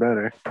was doing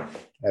better. I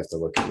have to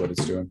look at what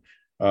it's doing.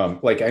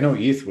 I know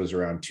ETH was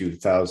around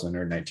 2000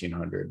 or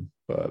 1900,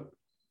 but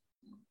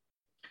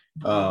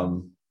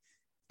And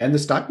the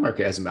stock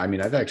market hasn't. I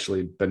mean, I've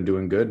actually been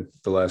doing good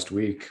the last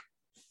week,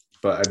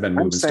 but I've been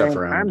moving stuff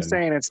around. I'm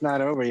saying it's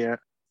not over yet.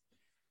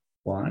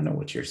 Well, I know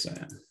what you're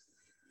saying.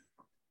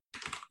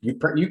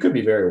 You could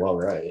be very well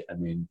right. I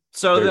mean,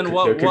 so then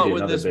what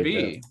would this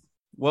be? Dip.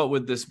 What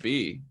would this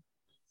be?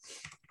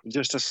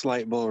 Just a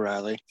slight bull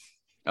rally.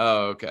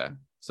 Oh, okay.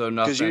 So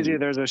nothing. Because usually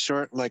there's a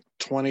short, like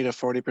 20 to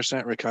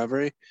 40%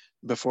 recovery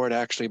before it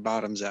actually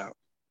bottoms out.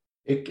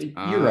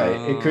 You're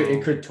right.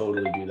 It could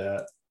totally do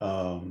that.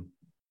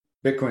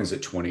 Bitcoin's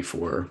at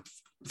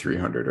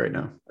 24,300 right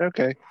now.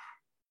 Okay,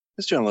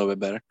 it's doing a little bit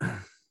better.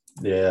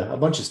 Yeah, a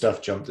bunch of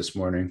stuff jumped this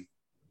morning.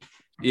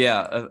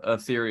 Yeah,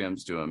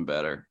 Ethereum's doing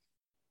better.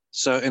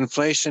 So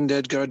inflation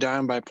did go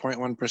down by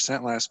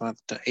 0.1% last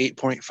month to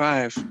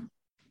 8.5.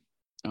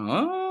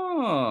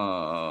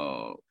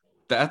 Oh,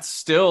 that's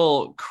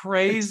still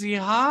crazy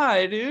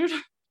high, dude.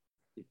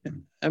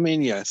 I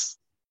mean, yes.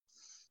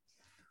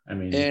 I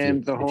mean,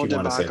 and the whole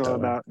debacle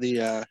about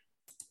the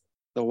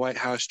White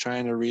House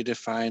trying to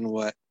redefine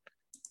what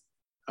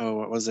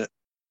was it?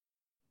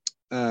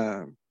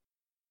 Not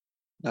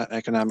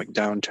economic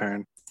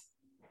downturn,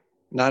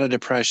 not a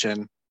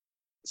depression.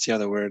 It's the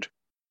other word.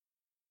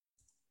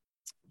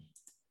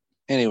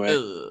 Anyway,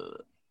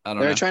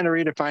 they're trying to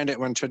redefine it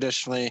when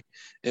traditionally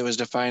it was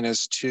defined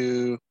as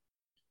two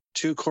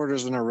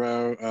quarters in a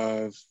row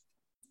of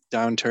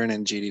downturn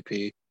in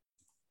GDP,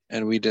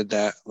 and we did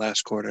that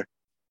last quarter.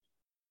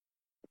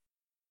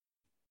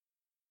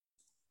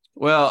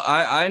 Well,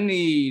 I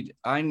really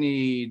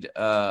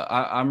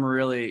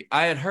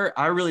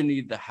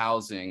need the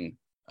housing.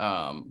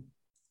 I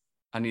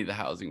need the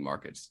housing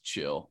market to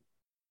chill.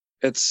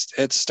 It's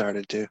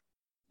started to.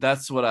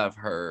 That's what I've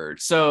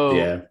heard. So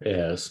yeah, it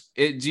has.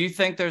 Do you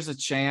think there's a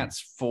chance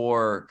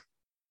for?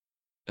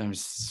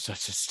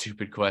 Such a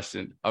stupid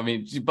question. I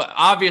mean, but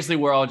obviously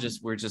we're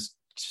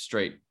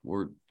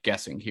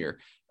guessing here.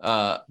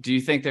 Do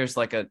you think there's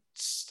like a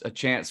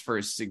chance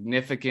for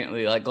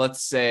significantly, like,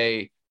 let's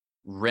say,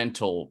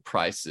 rental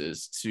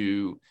prices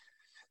to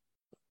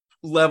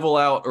level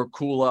out or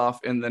cool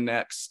off in the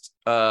next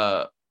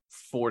 4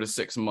 to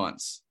 6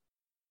 months?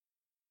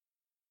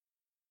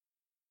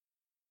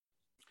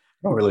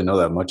 I don't really know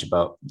that much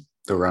about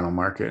the rental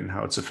market and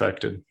how it's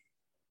affected.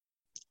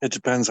 It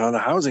depends how the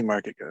housing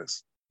market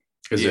goes.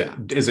 Is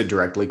it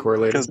directly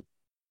correlated?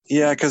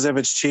 Because if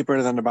it's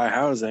cheaper than to buy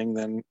housing,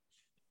 then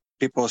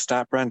people will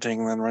stop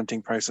renting, then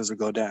renting prices will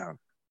go down.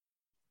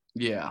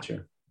 Yeah.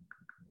 Sure.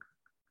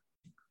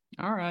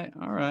 All right.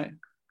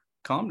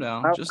 Calm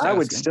down. I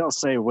would still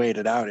say wait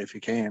it out if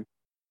you can.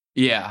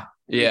 Yeah.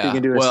 If you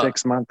can do a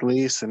 6-month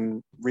lease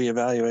and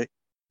reevaluate.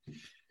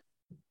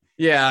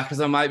 Yeah, because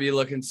I might be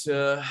looking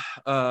to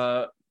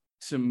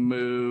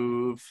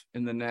move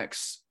in the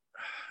next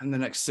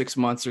 6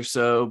 months or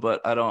so,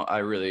 but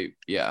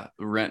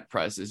rent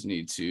prices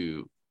need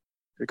to.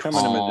 You're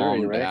coming to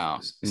Missouri, right?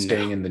 Down.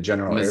 Staying in the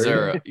general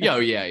area.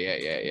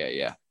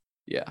 Yeah.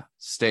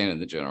 Staying in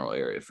the general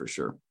area for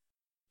sure.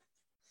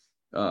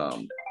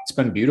 It's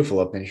been beautiful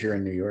up in here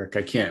in New York.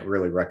 I can't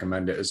really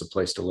recommend it as a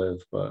place to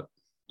live, but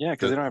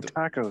because they don't have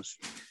tacos.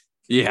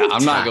 Yeah,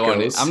 I'm not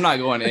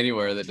going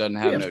anywhere that doesn't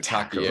have no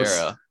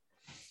taqueria.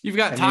 You've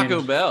got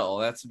Taco Bell.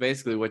 That's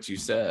basically what you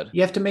said.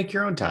 You have to make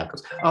your own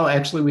tacos. Oh,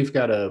 actually, we've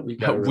got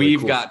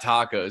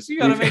tacos. You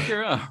got to make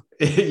your own.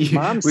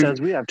 Mom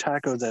says we have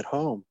tacos at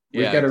home.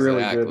 We've got a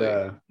really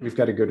good. We've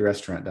got a good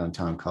restaurant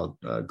downtown called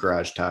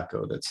Garage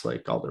Taco. That's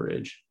like all the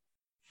rage.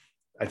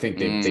 I think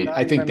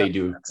they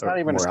do. It's not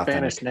even a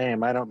Spanish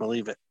name. I don't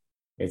believe it.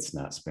 It's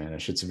not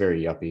Spanish. It's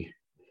very yuppie.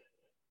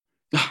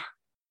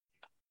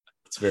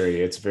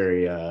 It's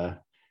very. I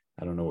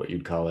don't know what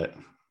you'd call it.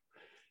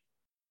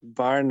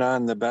 Bar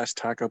none, the best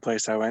taco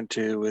place I went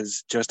to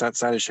was just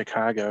outside of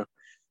Chicago.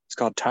 It's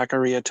called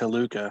Taqueria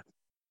Toluca.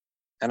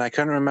 And I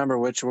couldn't remember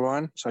which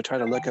one, so I tried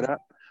to look it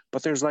up.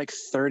 But there's like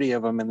 30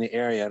 of them in the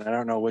area, and I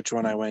don't know which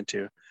one I went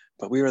to.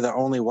 But we were the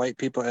only white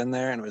people in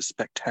there, and it was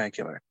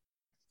spectacular.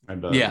 I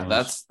bet. Yeah,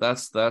 that's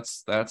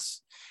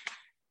the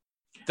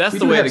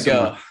way to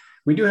go.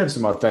 We do have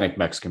some authentic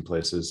Mexican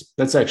places.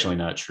 That's actually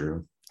not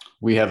true.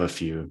 We have a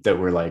few that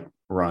were like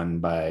run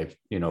by,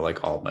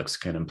 like all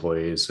Mexican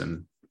employees,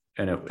 and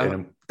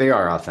they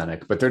are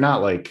authentic, but they're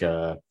not like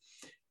they're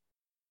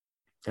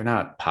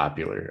not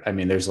popular. I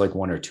mean, there's like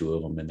 1 or 2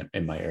 of them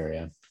in my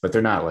area, but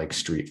they're not like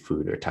street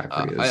food or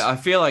taquerias. I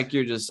feel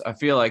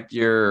like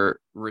you're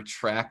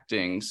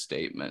retracting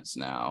statements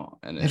now,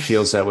 and it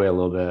feels that way a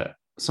little bit.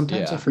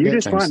 Sometimes I forget. You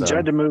just want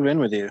Jed to move in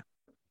with you.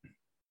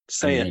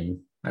 I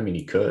mean,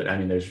 he could. I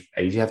mean,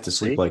 you have to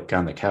sleep like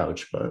on the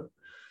couch, but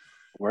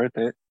worth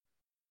it.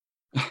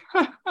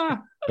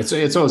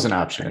 It's always an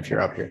option if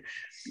you're up here.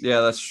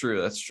 Yeah, that's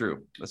true.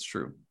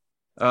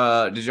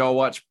 Did y'all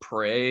watch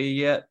Prey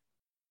yet?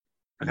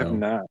 I have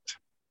not.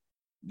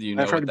 Do you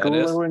know I've heard what that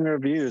is? glowing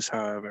reviews,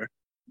 however.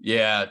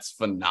 Yeah, it's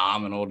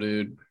phenomenal,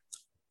 dude.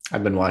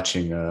 I've been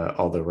watching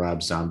all the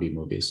Rob Zombie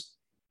movies.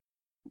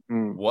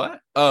 What?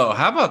 Oh,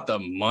 how about the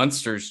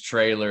Monsters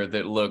trailer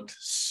that looked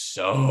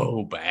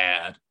so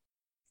bad?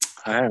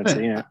 I haven't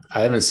seen it.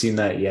 I haven't seen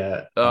that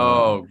yet.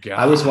 Oh god,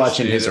 I was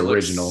watching dude, his it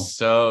looks original,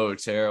 so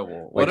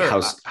terrible. like What are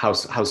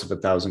House of a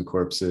Thousand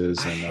Corpses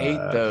I and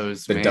hate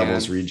those, the man.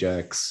 Devil's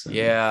Rejects.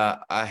 Yeah,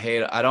 I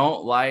hate it. I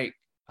don't like.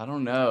 I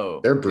don't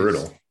know. They're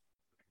brutal.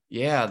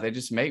 Yeah, they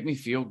just make me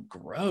feel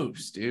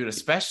gross, dude.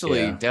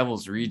 Especially Yeah.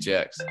 Devil's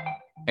Rejects,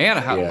 and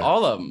how Yeah.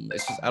 all of them.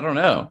 It's just I don't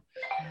know.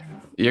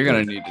 You're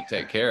gonna need to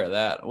take care of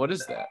that. What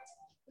is that?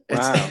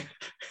 Wow.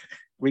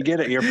 We get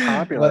it. You're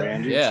popular, But-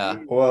 Andy. Yeah.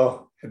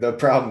 Well, the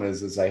problem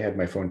is I had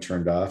my phone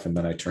turned off and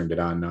then I turned it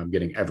on. Now I'm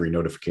getting every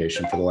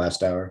notification for the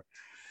last hour.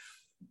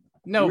 You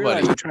realize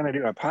Nobody. we're trying to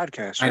do a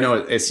podcast. I right? know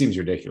it seems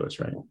ridiculous,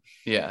 right?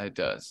 Yeah, it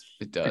does.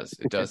 It does.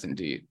 It does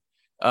indeed.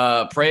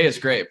 Prey is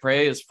great.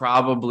 Prey is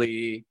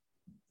probably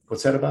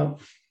What's that about?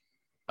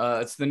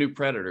 it's the new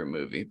Predator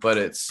movie, but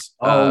it's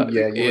Oh,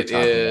 yeah, you were it talking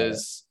about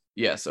is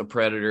yes, a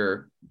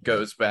predator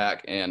goes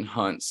back and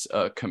hunts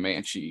a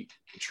Comanche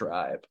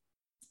tribe.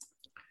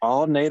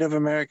 All Native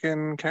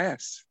American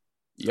cast.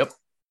 Yep.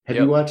 Have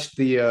Yep. you watched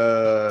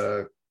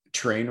the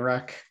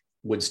Trainwreck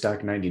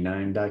Woodstock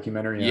 99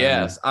 documentary?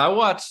 Yes, I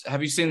watched.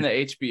 Have you seen the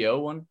HBO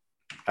one?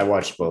 I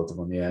watched both of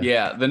them. Yeah.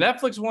 Yeah, the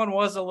Netflix one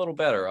was a little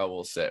better, I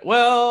will say.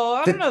 Well,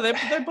 I don't know. They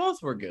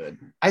both were good.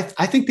 I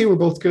think they were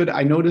both good.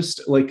 I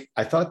noticed, like,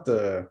 I thought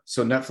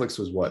so Netflix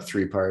was what,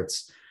 3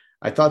 parts?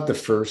 I thought the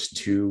first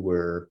 2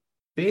 were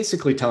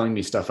basically telling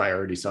me stuff I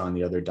already saw in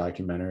the other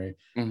documentary.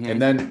 Mhm.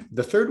 And then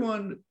the third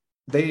one,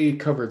 they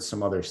covered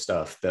some other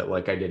stuff that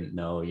like I didn't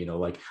know,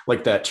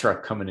 like that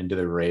truck coming into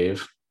the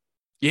rave.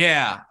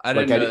 Yeah, I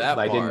didn't know that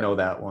I part. didn't know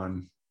that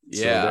one.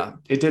 Yeah, So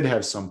it did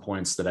have some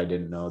points that I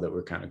didn't know that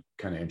were kind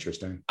of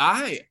interesting.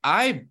 I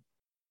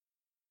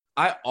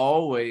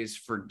always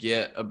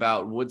forget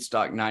about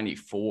Woodstock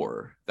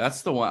 94.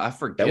 That's the one I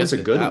forget. That was a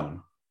good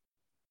one.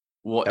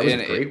 Well, That was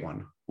a great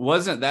one.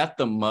 Wasn't that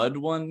the mud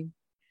one?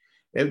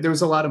 There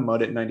was a lot of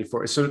mud at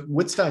 94. So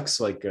Woodstock's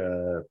like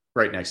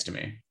right next to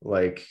me.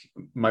 Like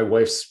my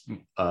wife's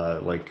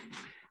like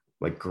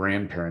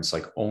grandparents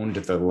like owned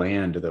the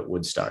land that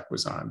Woodstock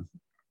was on.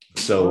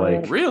 So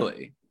like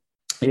Really?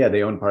 yeah,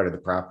 they owned part of the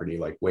property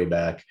like way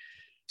back.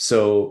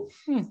 So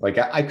like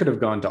I could have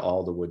gone to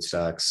all the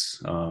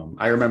Woodstocks.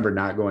 I remember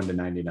not going to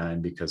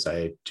 99 because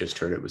I just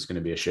heard it was going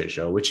to be a shit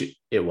show, which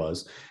it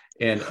was.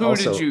 And Who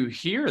also, did you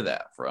hear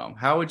that from?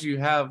 How would you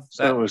have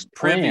So that it was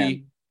privy?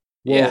 planned.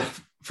 well, Yeah.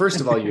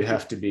 first of all, you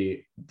have to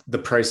be, the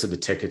price of the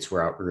tickets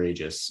were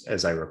outrageous,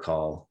 as I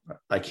recall.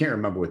 I can't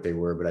remember what they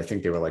were, but I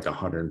think they were like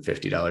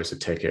 $150 a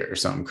ticket or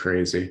something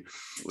crazy.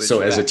 Which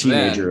So as a back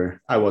then-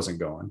 teenager, I wasn't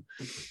going.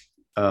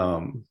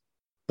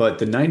 But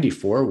the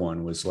 94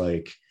 one was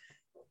like,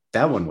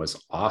 that one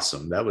was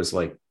awesome. That was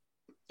like,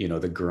 the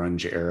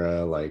grunge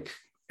era, like,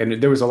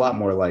 and there was a lot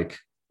more like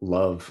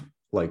love,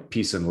 like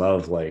peace and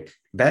love. Like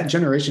that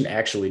generation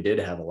actually did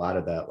have a lot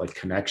of that, like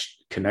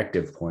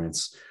connective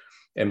points.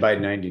 And by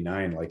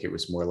 99, like it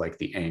was more like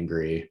the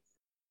angry,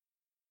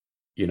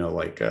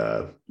 like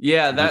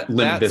yeah,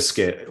 Limp that's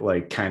Bizkit,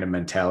 like kind of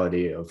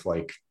mentality of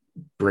like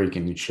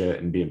breaking shit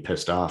and being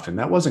pissed off. And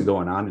that wasn't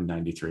going on in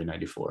 93,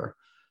 94.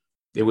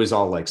 It was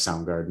all like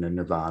Soundgarden and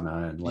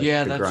Nirvana and like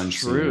yeah, the that's grunge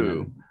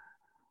true. scene.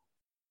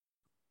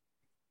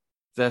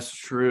 That's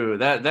true.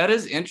 That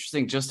is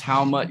interesting. Just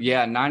how much?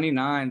 Yeah,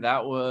 99.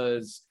 That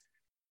was.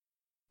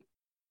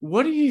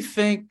 What do you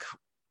think?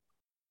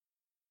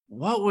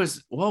 What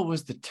was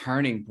the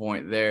turning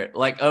point there?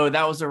 Like, oh,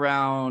 that was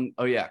around.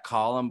 Oh yeah,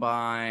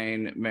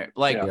 Columbine.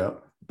 Like, Yeah.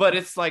 but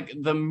it's like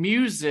the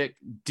music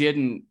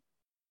didn't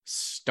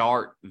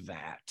start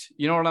that.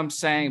 You know what I'm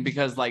saying?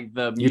 Because like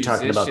the You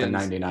talking about the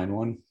musicians- 99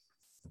 one?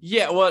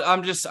 Yeah, well,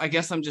 I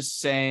guess I'm just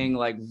saying,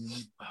 like,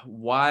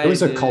 why It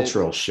was a did-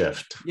 cultural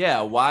shift.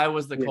 Yeah, why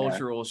was the Yeah.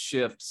 cultural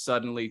shift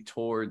suddenly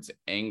towards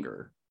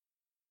anger?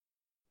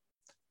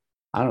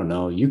 I don't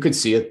know. You could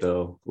see it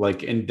though,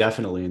 like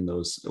indefinitely in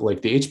those,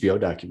 like the HBO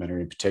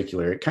documentary in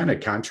particular, it kind of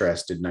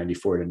contrasted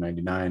 94 to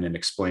 99 and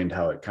explained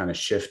how it kind of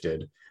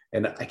shifted.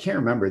 And I can't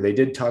remember. They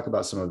did talk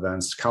about some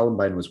events.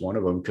 Columbine was one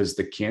of them because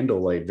the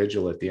candlelight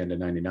vigil at the end of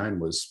 99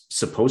 was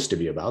supposed to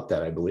be about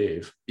that, I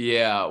believe.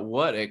 Yeah,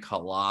 what a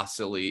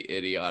colossally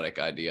idiotic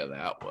idea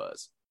that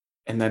was.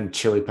 And then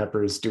Chili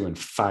Peppers doing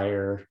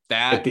Fire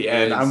That at the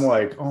end. is I'm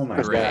like, oh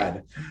my great.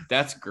 God.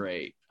 That's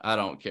great. I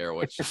don't care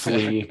what you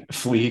say.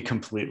 Flee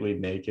completely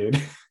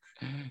naked.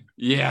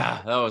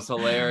 Yeah, that was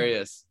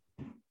hilarious.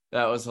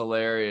 That was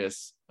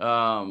hilarious.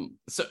 So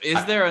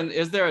is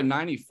there a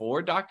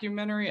 94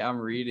 documentary? I'm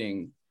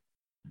reading.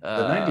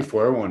 The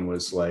 94 one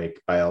was like,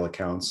 by all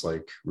accounts,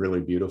 like really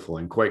beautiful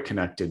and quite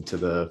connected to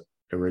the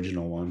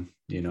original one.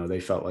 They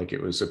felt like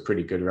it was a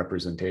pretty good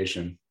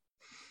representation.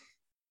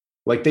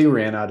 Like they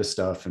ran out of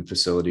stuff and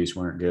facilities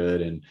weren't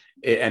good. And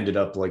it ended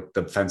up like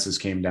the fences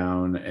came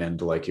down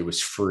and like it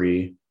was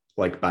free,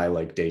 like by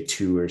like day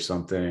 2 or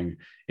something.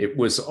 It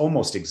was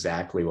almost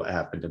exactly what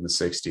happened in the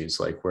 60s,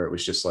 like where it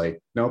was just like,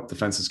 nope, the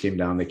fences came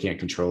down. They can't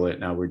control it.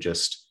 Now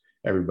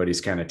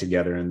everybody's kind of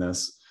together in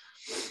this.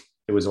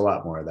 It was a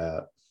lot more of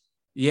that.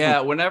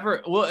 Yeah,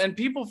 and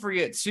people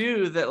forget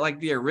too that like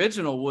the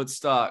original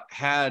Woodstock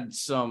had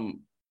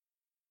some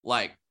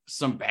like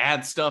some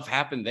bad stuff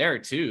happened there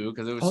too,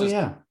 because it was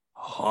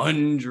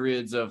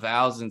hundreds of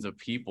thousands of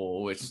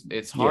people, which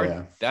it's hard.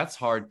 Yeah. That's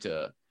hard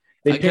to.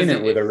 They paint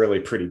it with a really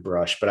pretty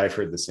brush, but I've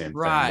heard the same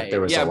thing. That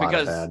there was a lot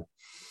of bad.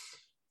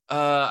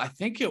 I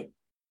think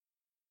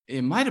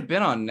it might have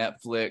been on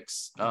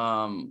Netflix.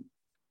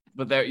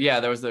 But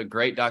there was a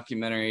great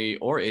documentary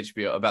or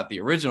HBO about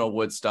the original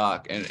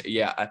Woodstock. And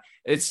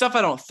it's stuff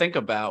I don't think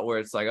about, where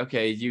it's like,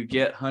 okay, you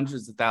get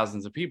hundreds of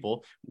thousands of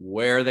people.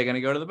 Where are they going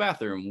to go to the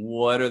bathroom?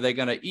 What are they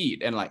going to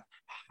eat? And like,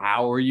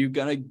 how are you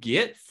going to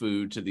get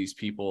food to these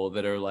people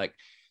that are like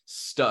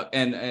stuck?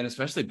 And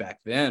especially back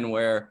then,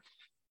 where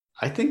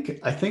I think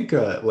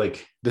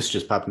like this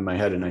just popped in my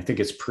head, and I think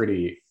it's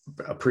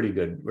a pretty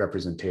good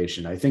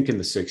representation. I think in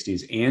the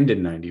 60s and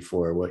in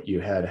 94, what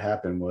you had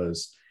happen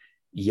was,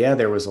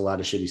 there was a lot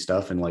of shitty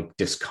stuff and like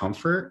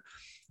discomfort,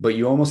 but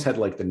you almost had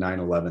like the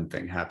 9/11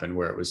 thing happen,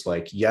 where it was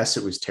like, yes,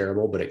 it was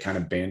terrible, but it kind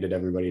of banded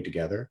everybody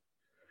together.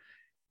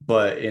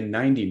 But in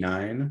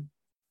 99,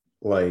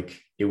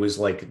 like it was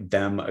like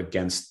them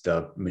against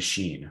the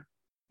machine.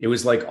 It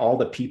was like all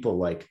the people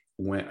like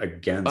went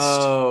against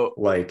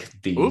like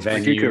the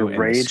venue. You could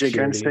rage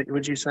against it,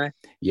 would you say?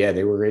 Yeah,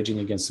 they were raging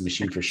against the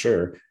machine for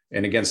sure,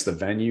 and against the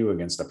venue,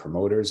 against the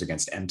promoters,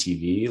 against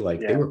MTV. Like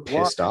they were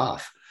pissed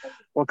off.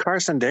 Well,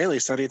 Carson Daly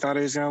said he thought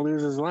he was going to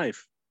lose his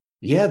life.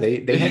 Yeah, they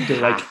had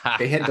to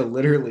they had to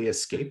literally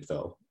escape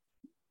though.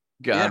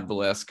 God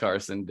bless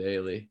Carson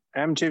Daly.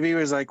 MTV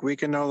was like, we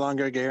can no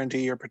longer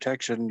guarantee your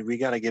protection. We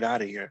got to get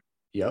out of here.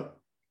 Yep.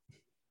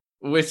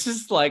 Which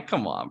is like,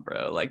 come on,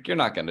 bro. Like, you're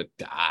not going to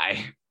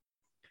die.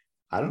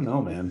 I don't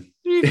know, man.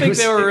 Do you think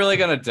they were really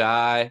going to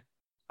die?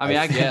 I mean,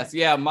 I guess.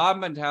 Yeah, mob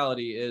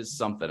mentality is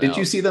something else. Did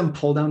you see them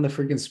pull down the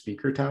freaking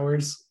speaker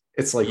towers?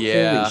 It's like,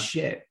 holy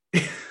shit.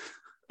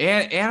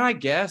 And I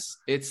guess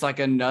it's like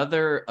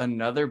another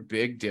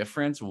big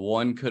difference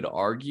one could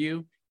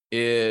argue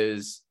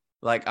is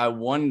like, I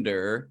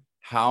wonder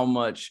how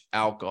much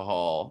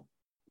alcohol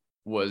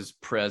was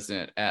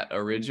present at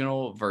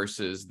original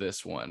versus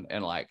this one,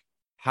 and like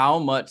how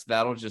much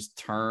that'll just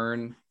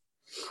turn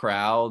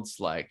crowds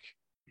like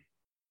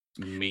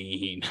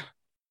mean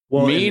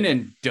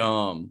and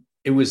dumb.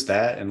 It was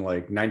that, and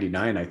like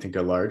 99, I think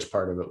a large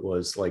part of it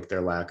was like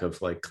their lack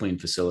of like clean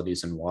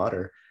facilities and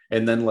water.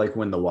 And then like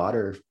when the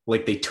water,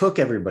 like they took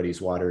everybody's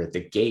water at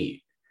the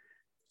gate,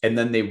 and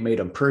then they made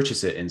them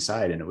purchase it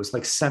inside, and it was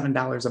like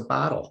 $7 a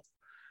bottle.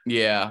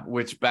 Yeah,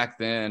 which back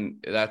then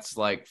that's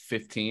like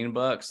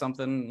 $15,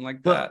 something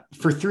like that.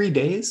 But for 3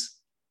 days,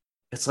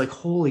 it's like,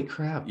 holy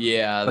crap.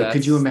 Yeah. Like,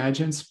 could you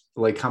imagine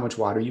like how much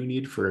water you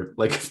need for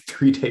like a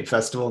 3-day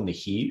festival in the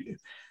heat?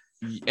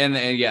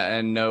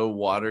 And no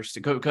water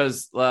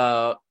because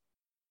what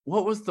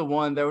was the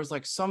one? There was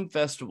like some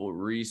festival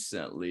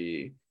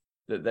recently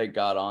that they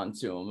got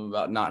onto them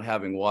about not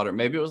having water.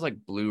 Maybe it was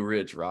like Blue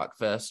Ridge Rock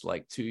Fest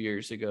like 2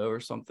 years ago or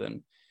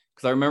something.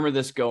 Because I remember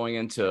this going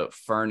into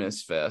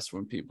Furnace Fest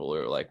when people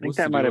are like, I think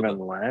that might have been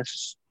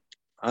last.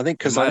 I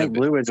think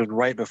Blue Ridge was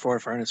right before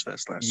Furnace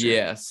Fest last year.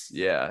 Yes,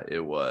 yeah,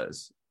 it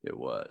was.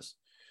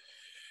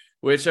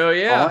 Which,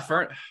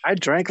 I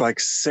drank like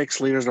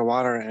 6 liters of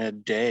water in a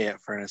day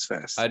at Furnace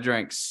Fest. I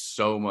drank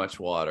so much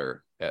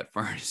water at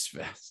Furnace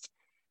Fest.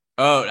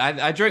 Oh,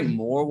 I drank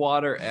more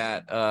water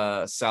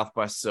at South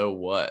by So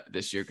What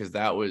this year, because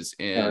that was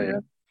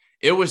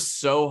it was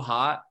so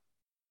hot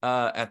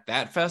at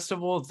that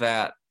festival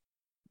that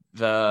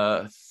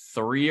the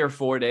 3 or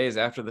 4 days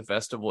after the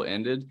festival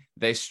ended,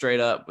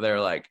 they're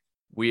like,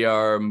 we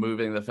are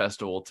moving the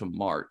festival to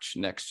March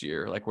next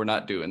year. Like, we're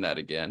not doing that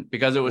again,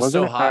 because it was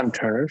so hot. On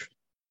turf?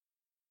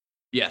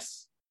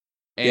 Yes.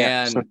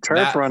 And so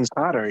turf runs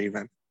hotter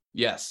even.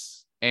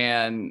 Yes.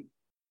 And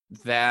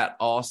that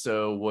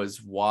also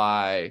was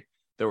why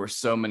there were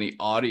so many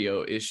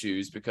audio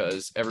issues,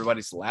 because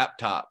everybody's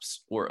laptops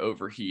were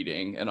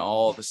overheating and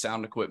all the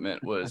sound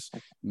equipment was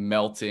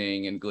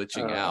melting and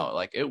glitching out.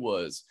 Like, it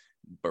was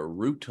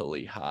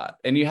brutally hot.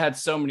 And you had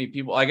so many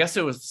people. I guess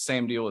it was the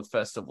same deal with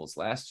festivals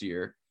last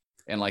year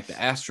and like the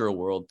Astro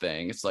World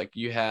thing. It's like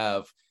you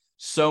have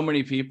so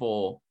many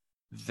people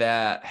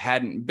that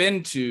hadn't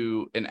been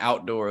to an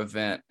outdoor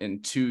event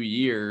in 2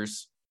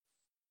 years,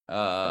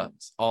 all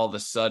of a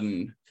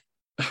sudden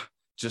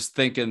just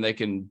thinking they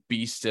can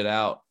beast it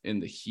out in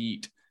the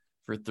heat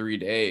for 3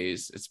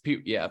 days. It's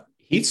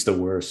Heat's the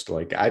worst.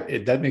 Like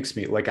that makes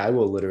me like, I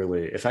will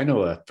literally, if I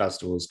know a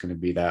festival is going to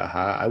be that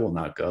hot, I will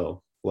not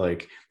go.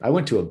 Like, I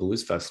went to a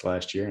blues fest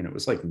last year and it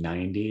was like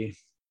 90,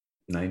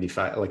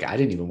 95. Like, I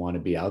didn't even want to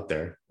be out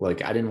there.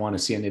 Like, I didn't want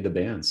to see any of the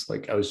bands.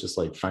 Like, I was just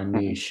like, find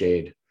me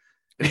shade.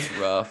 It's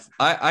rough.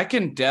 I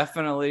can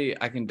definitely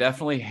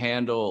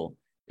handle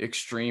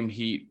extreme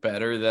heat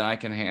better than I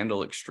can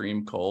handle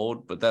extreme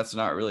cold, but that's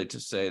not really to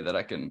say that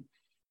I can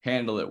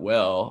handle it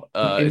well.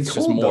 It's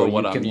just more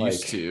what I'm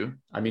used to.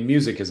 I mean,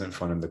 music isn't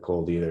fun in the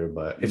cold either,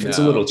 but if it's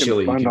a little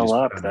chilly, you can just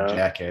put on a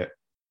jacket.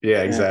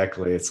 Yeah,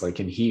 exactly. It's like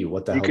in heat,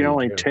 what the hell? You can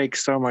only take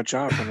so much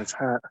off when it's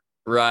hot.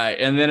 Right.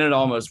 And then it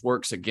almost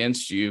works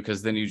against you,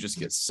 because then you just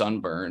get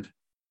sunburned.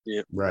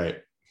 Yeah. Right.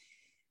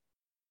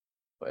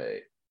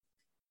 Wait.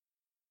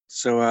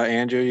 So,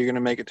 Andrew, you're going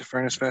to make it to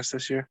Furnace Fest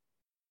this year?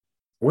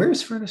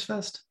 Where's Furnace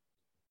Fest?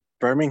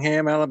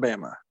 Birmingham,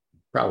 Alabama.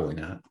 Probably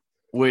not.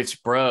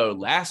 Which, bro,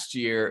 last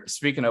year,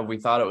 speaking of, we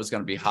thought it was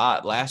going to be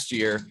hot. Last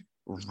year,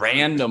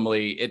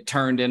 randomly, it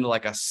turned into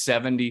like a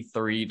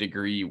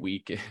 73-degree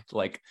weekend,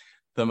 like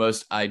the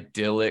most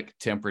idyllic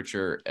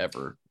temperature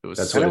ever. It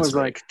was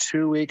like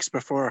 2 weeks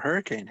before a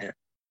hurricane hit.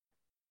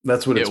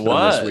 That's what it's been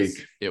this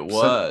week. It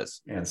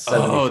was. And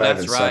 75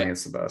 that's and right. sunny,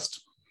 it's the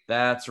best.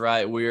 That's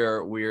right. We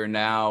are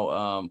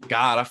now.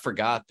 God, I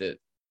forgot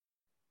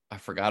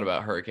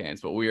about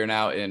hurricanes, but we are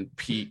now in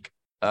peak.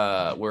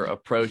 We're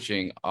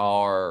approaching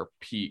our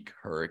peak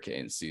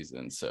hurricane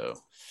season. So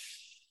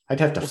I'd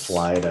have to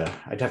fly to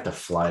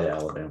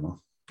Alabama.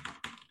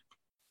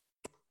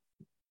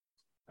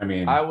 I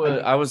mean, I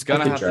was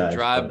gonna have to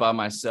drive but by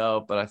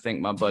myself, but I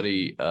think my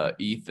buddy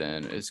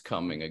Ethan is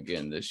coming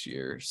again this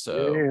year.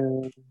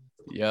 So,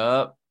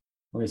 yep.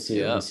 Let me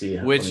see.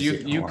 Which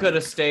you could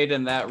have stayed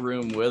in that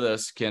room with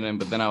us, Kenan,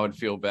 but then I would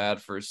feel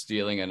bad for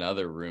stealing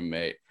another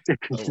roommate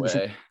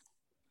away.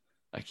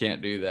 I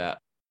can't do that.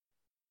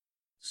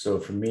 So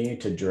for me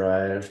to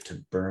drive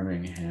to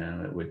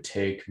Birmingham, it would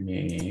take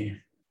me,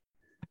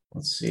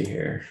 let's see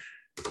here,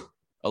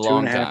 a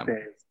long time.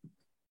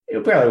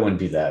 It probably wouldn't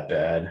be that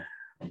bad.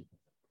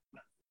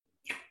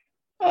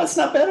 Oh, it's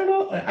not bad at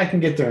all. I can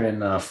get there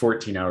in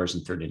 14 hours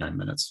and 39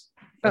 minutes.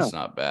 That's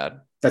not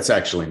bad. That's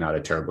actually not a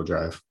terrible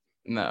drive.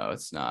 No,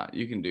 it's not.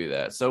 You can do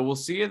that. So we'll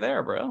see you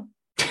there, bro.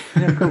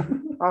 Yeah, cool.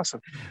 Awesome.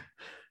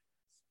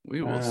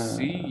 We will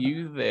see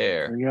you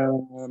there. We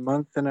got a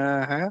month and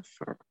a half.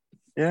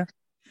 Yeah.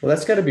 Well,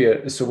 that's got to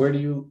be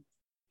so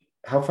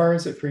how far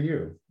is it for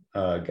you,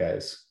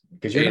 guys?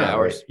 Because you're 8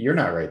 hours. You're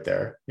not right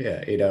there.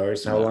 Yeah, 8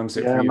 hours. How long is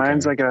it for you? Yeah,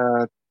 mine's like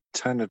a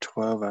 10 to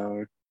 12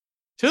 hour.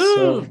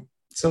 So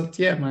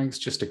yeah, mine's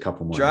just a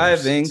couple more.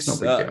 Driving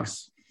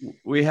sucks.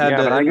 We had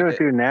but I go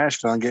through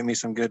Nashville and get me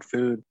some good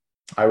food.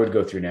 I would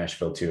go through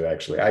Nashville too,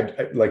 actually.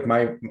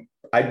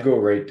 I'd go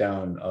right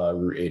down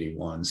Route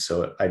 81.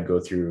 So I'd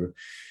go through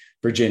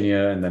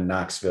Virginia and then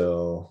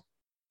Knoxville.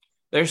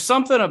 There's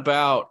something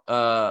about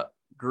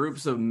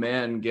groups of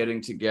men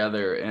getting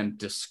together and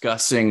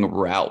discussing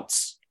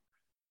routes,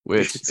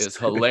 which is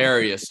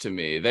hilarious to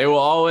me. They will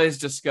always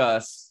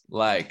discuss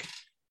like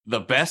the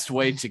best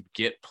way to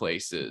get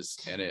places.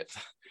 And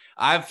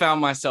I've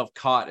found myself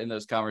caught in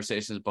those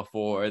conversations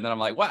before. And then I'm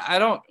like,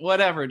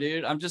 whatever,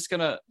 dude. I'm just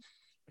gonna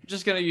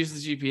use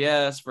the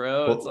GPS,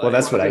 bro. Well,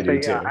 that's what I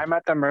do too. I'm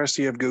at the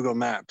mercy of Google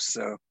Maps.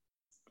 So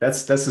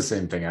that's the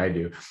same thing I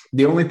do.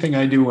 The only thing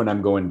I do when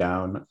I'm going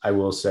down, I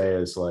will say,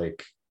 is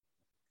like,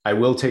 I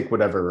will take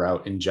whatever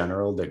route in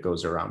general that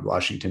goes around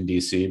Washington,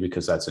 D.C.,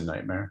 because that's a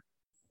nightmare.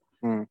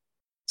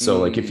 So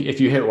like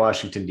if you hit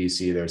Washington,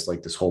 D.C., there's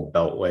like this whole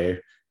beltway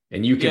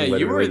and you can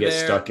literally get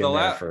stuck in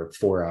there for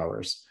 4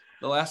 hours.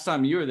 The last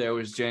time you were there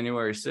was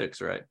January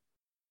 6th, right?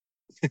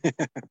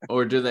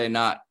 Or do they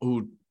not?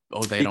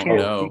 They don't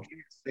know.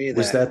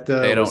 Was that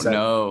they don't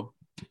know?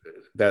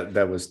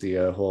 That was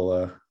the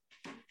whole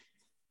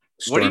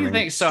what do you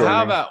think? So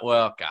how about,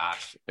 well,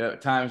 gosh,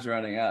 time's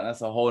running out.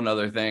 That's a whole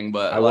nother thing.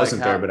 But I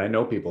wasn't there, but I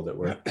know people that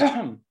were.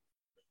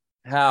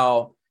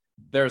 How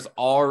there's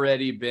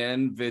already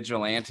been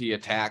vigilante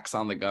attacks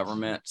on the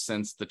government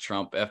since the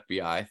Trump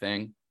FBI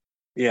thing.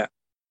 Yeah.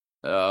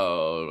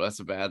 Oh, that's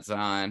a bad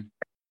sign.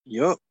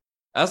 Yup.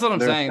 That's what I'm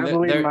saying.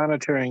 They're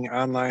monitoring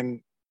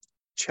online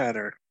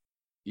chatter.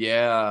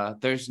 Yeah,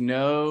 there's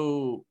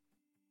no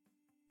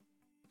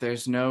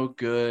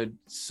good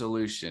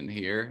solution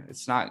here.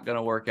 It's not going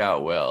to work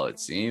out well, it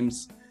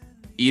seems.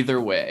 Either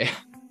way,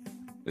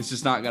 it's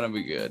just not going to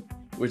be good,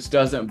 which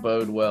doesn't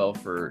bode well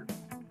for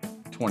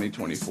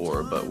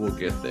 2024, but we'll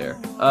get there.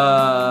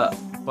 But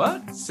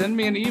send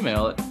me an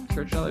email at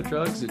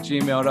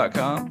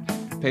churchandotherdrugs@gmail.com,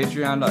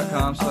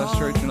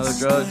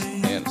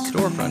 patreon.com/churchandotherdrugs, and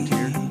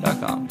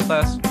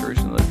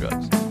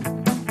storefrontier.com/churchandotherdrugs.